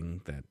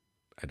thing that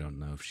I don't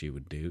know if she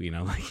would do.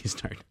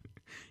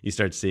 You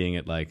start seeing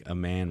it like a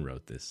man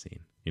wrote this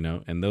scene,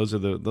 and those are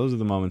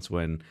the moments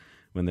when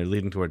they're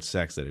leading towards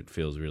sex that it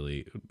feels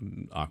really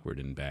awkward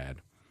and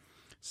bad.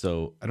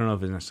 So I don't know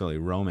if it's necessarily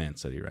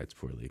romance that he writes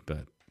poorly,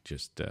 but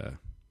just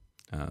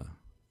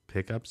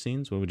pickup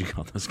scenes. What would you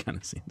call those kind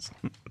of scenes?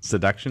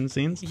 Seduction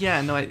scenes?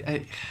 Yeah, no,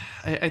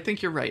 I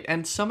think you're right.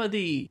 And some of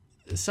the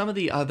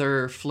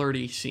other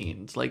flirty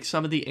scenes, like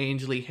some of the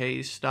Ainsley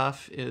Haynes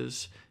stuff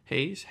is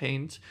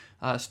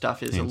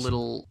stuff is a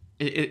little.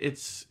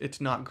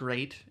 It's not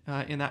great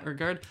in that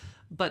regard,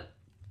 but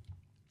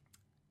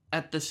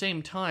at the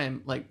same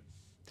time,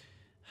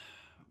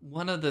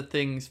 one of the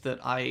things that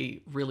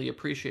I really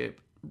appreciate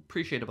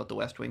about The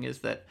West Wing is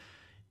that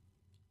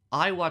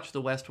I watch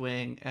The West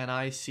Wing and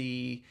I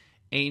see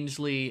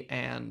Ainsley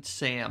and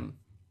Sam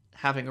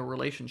having a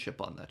relationship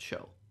on that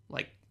show.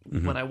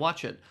 When I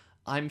watch it,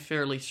 I'm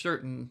fairly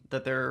certain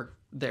that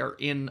they're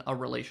in a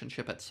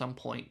relationship at some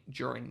point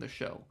during the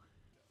show.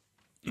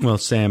 Well,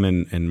 Sam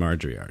and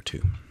Marjorie are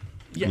too.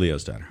 Yeah.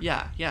 Leo's daughter.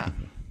 Yeah.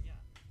 Mm-hmm.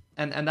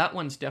 And that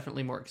one's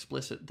definitely more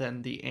explicit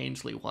than the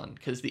Ainsley one,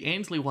 because the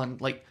Ainsley one,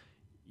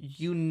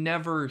 you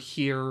never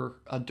hear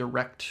a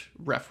direct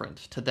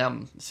reference to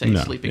them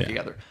sleeping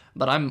together.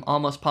 But I'm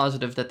almost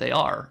positive that they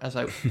are, as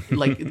I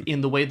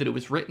in the way that it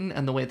was written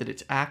and the way that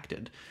it's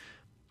acted.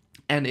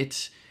 And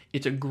it's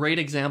a great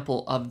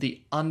example of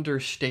the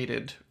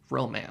understated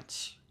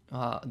romance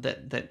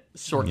that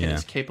Sorkin Yeah.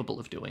 is capable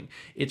of doing.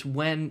 It's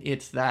when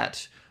it's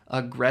that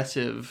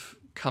aggressive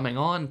coming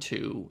on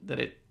to that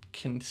it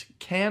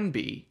can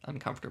be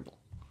uncomfortable.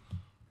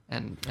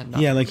 And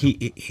not Yeah, like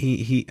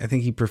he I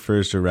think he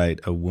prefers to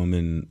write a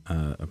woman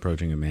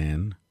approaching a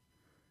man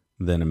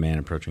than a man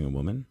approaching a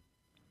woman,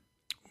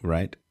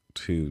 right?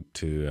 To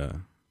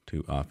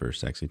offer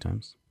sexy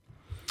times.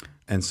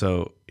 And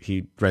so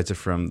he writes it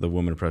from the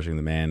woman approaching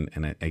the man,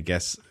 and I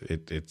guess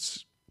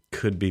it's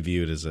could be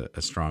viewed as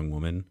a strong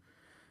woman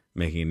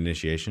making an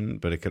initiation,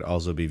 but it could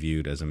also be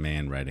viewed as a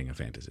man writing a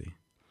fantasy.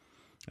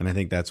 And I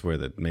think that's where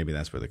maybe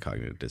that's where the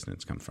cognitive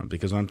dissonance comes from.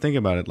 Because when I'm thinking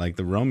about it, like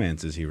the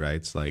romances he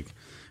writes, like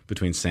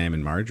between Sam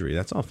and Marjorie,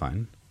 that's all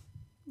fine.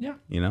 Yeah.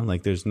 You know,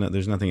 like there's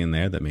nothing in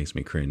there that makes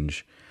me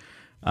cringe.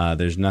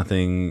 There's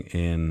nothing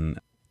in,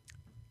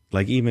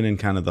 like even in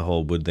kind of the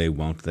whole would they,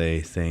 won't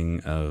they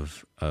thing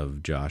of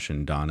Josh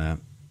and Donna,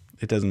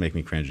 it doesn't make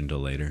me cringe until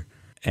later.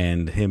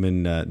 And him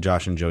and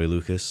Josh and Joey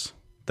Lucas,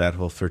 that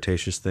whole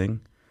flirtatious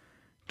thing,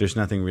 there's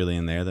nothing really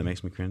in there that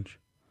makes me cringe.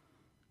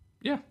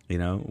 Yeah. You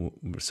know,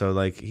 so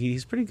like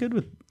he's pretty good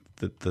with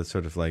the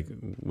sort of like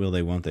will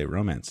they, won't they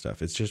romance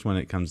stuff. It's just when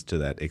it comes to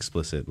that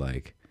explicit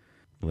like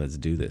let's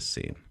do this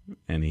scene,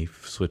 and he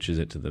switches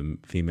it to the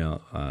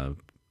female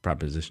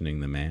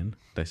propositioning the man.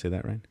 Did I say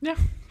that right? Yeah.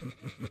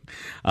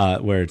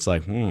 Where it's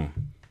like,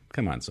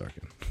 come on,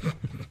 Sorkin.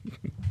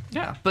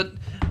 Yeah, but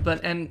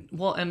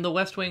The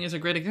West Wing is a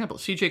great example.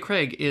 C.J.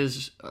 Craig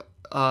is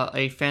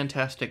a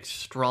fantastic,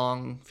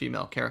 strong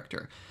female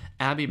character.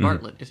 Abby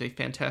Bartlett is a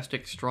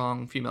fantastic,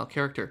 strong female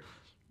character.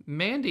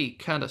 Mandy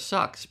kind of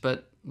sucks,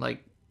 but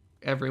like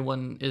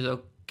everyone is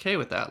okay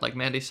with that. Like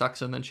Mandy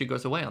sucks and then she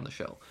goes away on the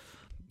show.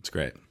 It's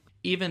great.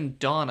 Even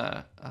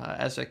Donna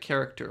as a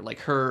character, like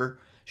her,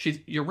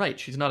 you're right.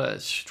 She's not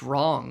a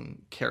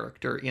strong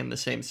character in the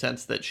same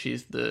sense that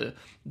she's the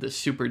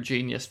super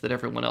genius that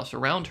everyone else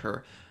around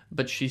her,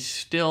 but she's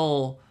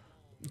still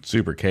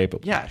Super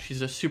capable. yeah,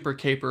 she's a super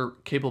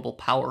capable,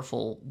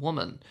 powerful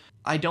woman.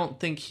 I don't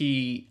think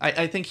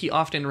I think he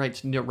often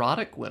writes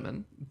neurotic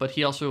women, but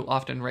he also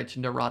often writes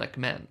neurotic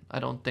men. I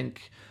don't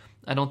think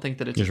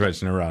that it's Just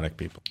writes neurotic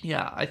people.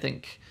 yeah. I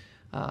think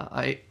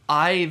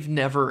I've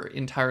never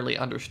entirely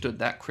understood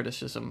that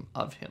criticism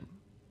of him.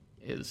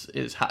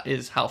 Is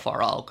how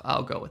far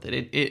I'll go with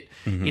it.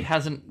 It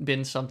hasn't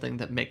been something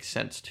that makes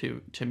sense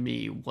to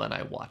me when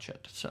I watch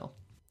it. So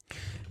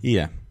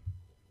Yeah.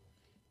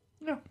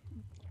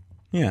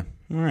 Yeah.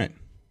 All right.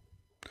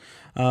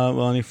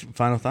 Well, any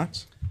final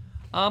thoughts?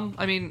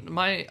 I mean,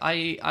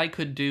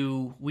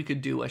 we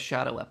could do a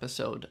shadow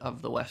episode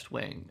of The West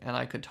Wing, and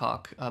I could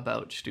talk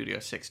about Studio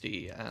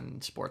 60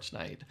 and Sports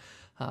Night,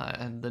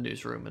 and the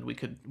newsroom, and we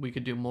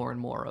could do more and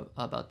more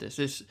about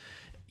this.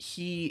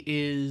 He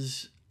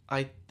is,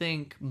 I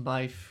think,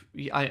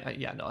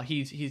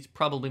 he's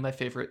probably my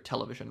favorite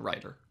television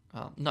writer.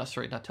 Not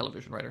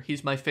television writer.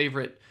 He's my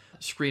favorite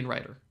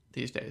screenwriter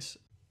these days.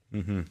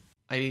 Mm-hmm.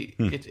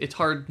 It's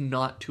hard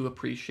not to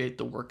appreciate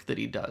the work that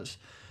he does.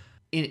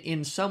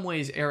 In some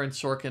ways, Aaron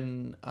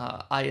Sorkin,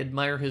 I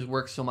admire his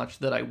work so much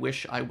that I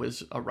wish I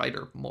was a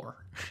writer more.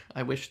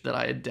 I wish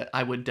that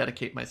I would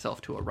dedicate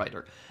myself to a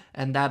writer,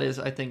 and that is,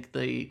 I think,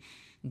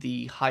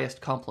 the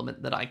highest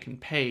compliment that I can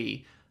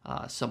pay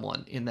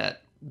someone. In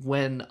that,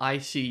 when I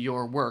see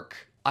your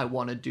work, I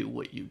want to do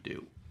what you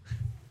do.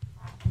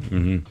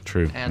 Mm-hmm.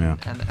 True. And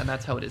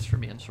that's how it is for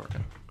me and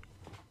Sorkin.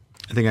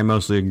 I think I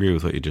mostly agree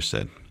with what you just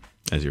said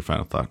as your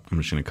final thought. I'm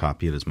just going to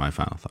copy it as my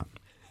final thought.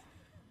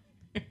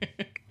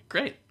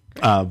 Great.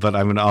 But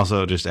I'm going to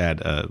also just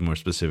add a more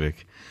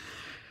specific.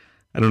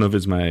 I don't know if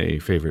it's my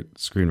favorite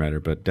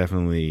screenwriter, but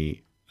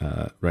definitely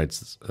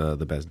writes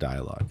the best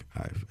dialogue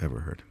I've ever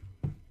heard.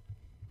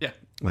 Yeah.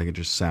 Like it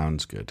just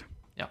sounds good.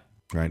 Yeah.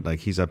 Right? Like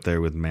he's up there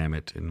with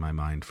Mamet in my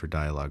mind for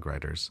dialogue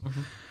writers.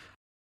 Mm-hmm.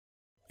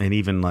 And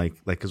even like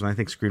because when I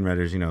think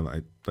screenwriters, you know,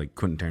 like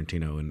Quentin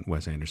Tarantino and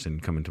Wes Anderson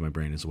come into my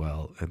brain as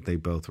well. And they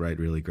both write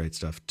really great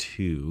stuff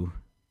too.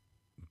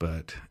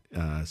 But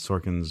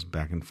Sorkin's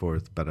back and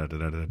forth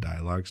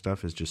dialogue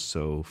stuff is just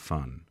so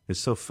fun. It's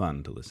so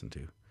fun to listen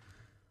to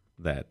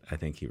that I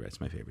think he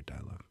writes my favorite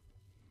dialogue.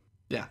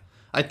 Yeah.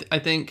 I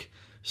think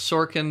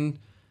Sorkin,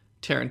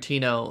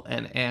 Tarantino,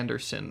 and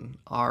Anderson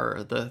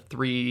are the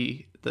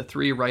three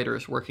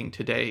writers working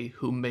today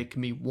who make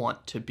me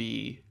want to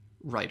be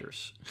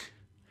writers.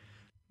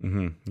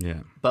 Mm-hmm.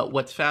 Yeah. But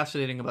what's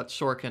fascinating about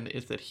Sorkin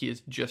is that he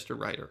is just a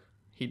writer.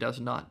 He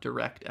does not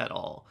direct at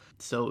all.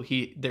 So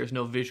there's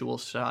no visual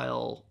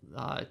style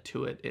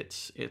to it.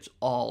 It's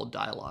all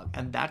dialogue.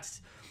 And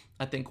that's,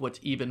 I think, what's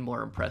even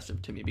more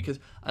impressive to me, because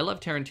I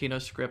love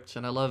Tarantino's scripts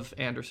and I love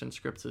Anderson's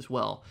scripts as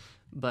well.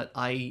 But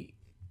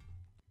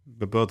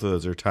both of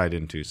those are tied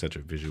into such a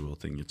visual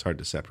thing. It's hard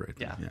to separate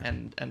them.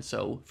 Yeah. And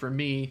so for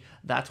me,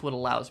 that's what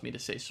allows me to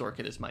say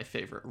Sorkin is my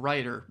favorite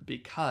writer,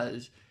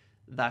 because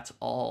that's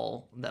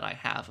all that I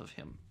have of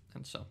him.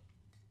 And so,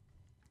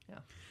 yeah.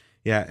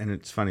 Yeah, and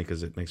it's funny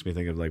because it makes me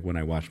think of like when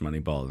I watched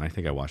Moneyball, and I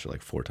think I watched it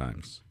like 4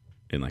 times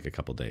in like a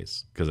couple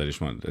days because I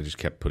just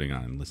kept putting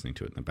on and listening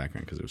to it in the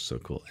background because it was so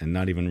cool, and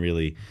not even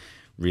really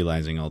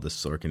realizing all this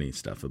Sorkin-y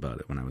stuff about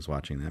it when I was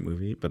watching that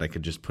movie, but I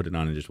could just put it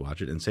on and just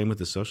watch it. And same with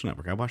The Social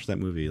Network. I watched that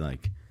movie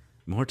like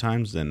more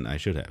times than I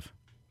should have,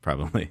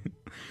 probably.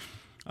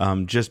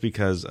 Just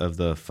because of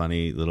the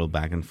funny little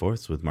back and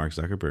forths with Mark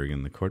Zuckerberg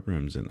in the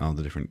courtrooms and all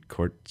the different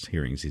court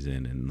hearings he's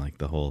in, and like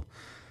the whole,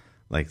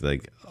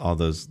 like all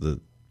those the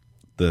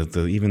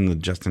even the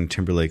Justin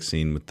Timberlake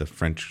scene with the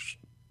French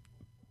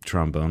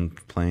trombone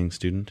playing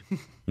student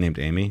named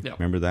Amy. Yep.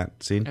 Remember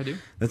that scene? I do.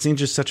 That scene's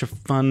just such a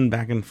fun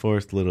back and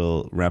forth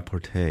little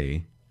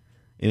repartee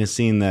in a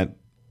scene that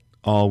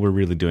all we're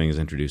really doing is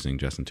introducing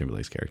Justin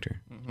Timberlake's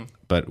character. Mm-hmm.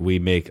 But we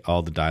make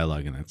all the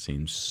dialogue in that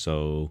scene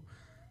so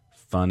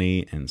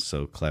funny and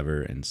so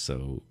clever and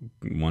so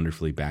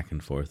wonderfully back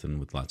and forth and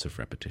with lots of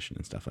repetition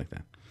and stuff like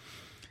that.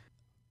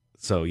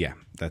 So yeah,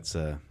 that's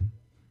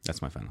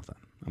my final thought.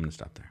 I'm going to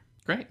stop there.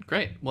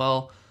 Great.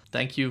 Well,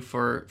 thank you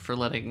for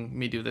letting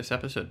me do this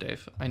episode,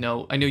 Dave. I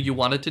know you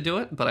wanted to do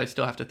it, but I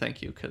still have to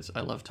thank you because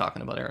I love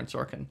talking about Aaron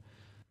Sorkin.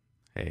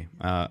 Hey,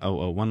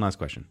 one last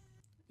question.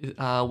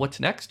 What's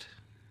next?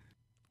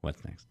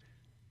 What's next?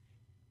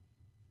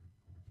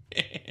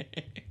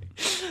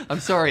 I'm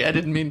sorry, I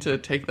didn't mean to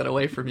take that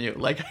away from you.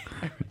 Like,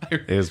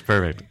 It was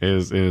perfect. It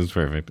was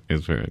perfect.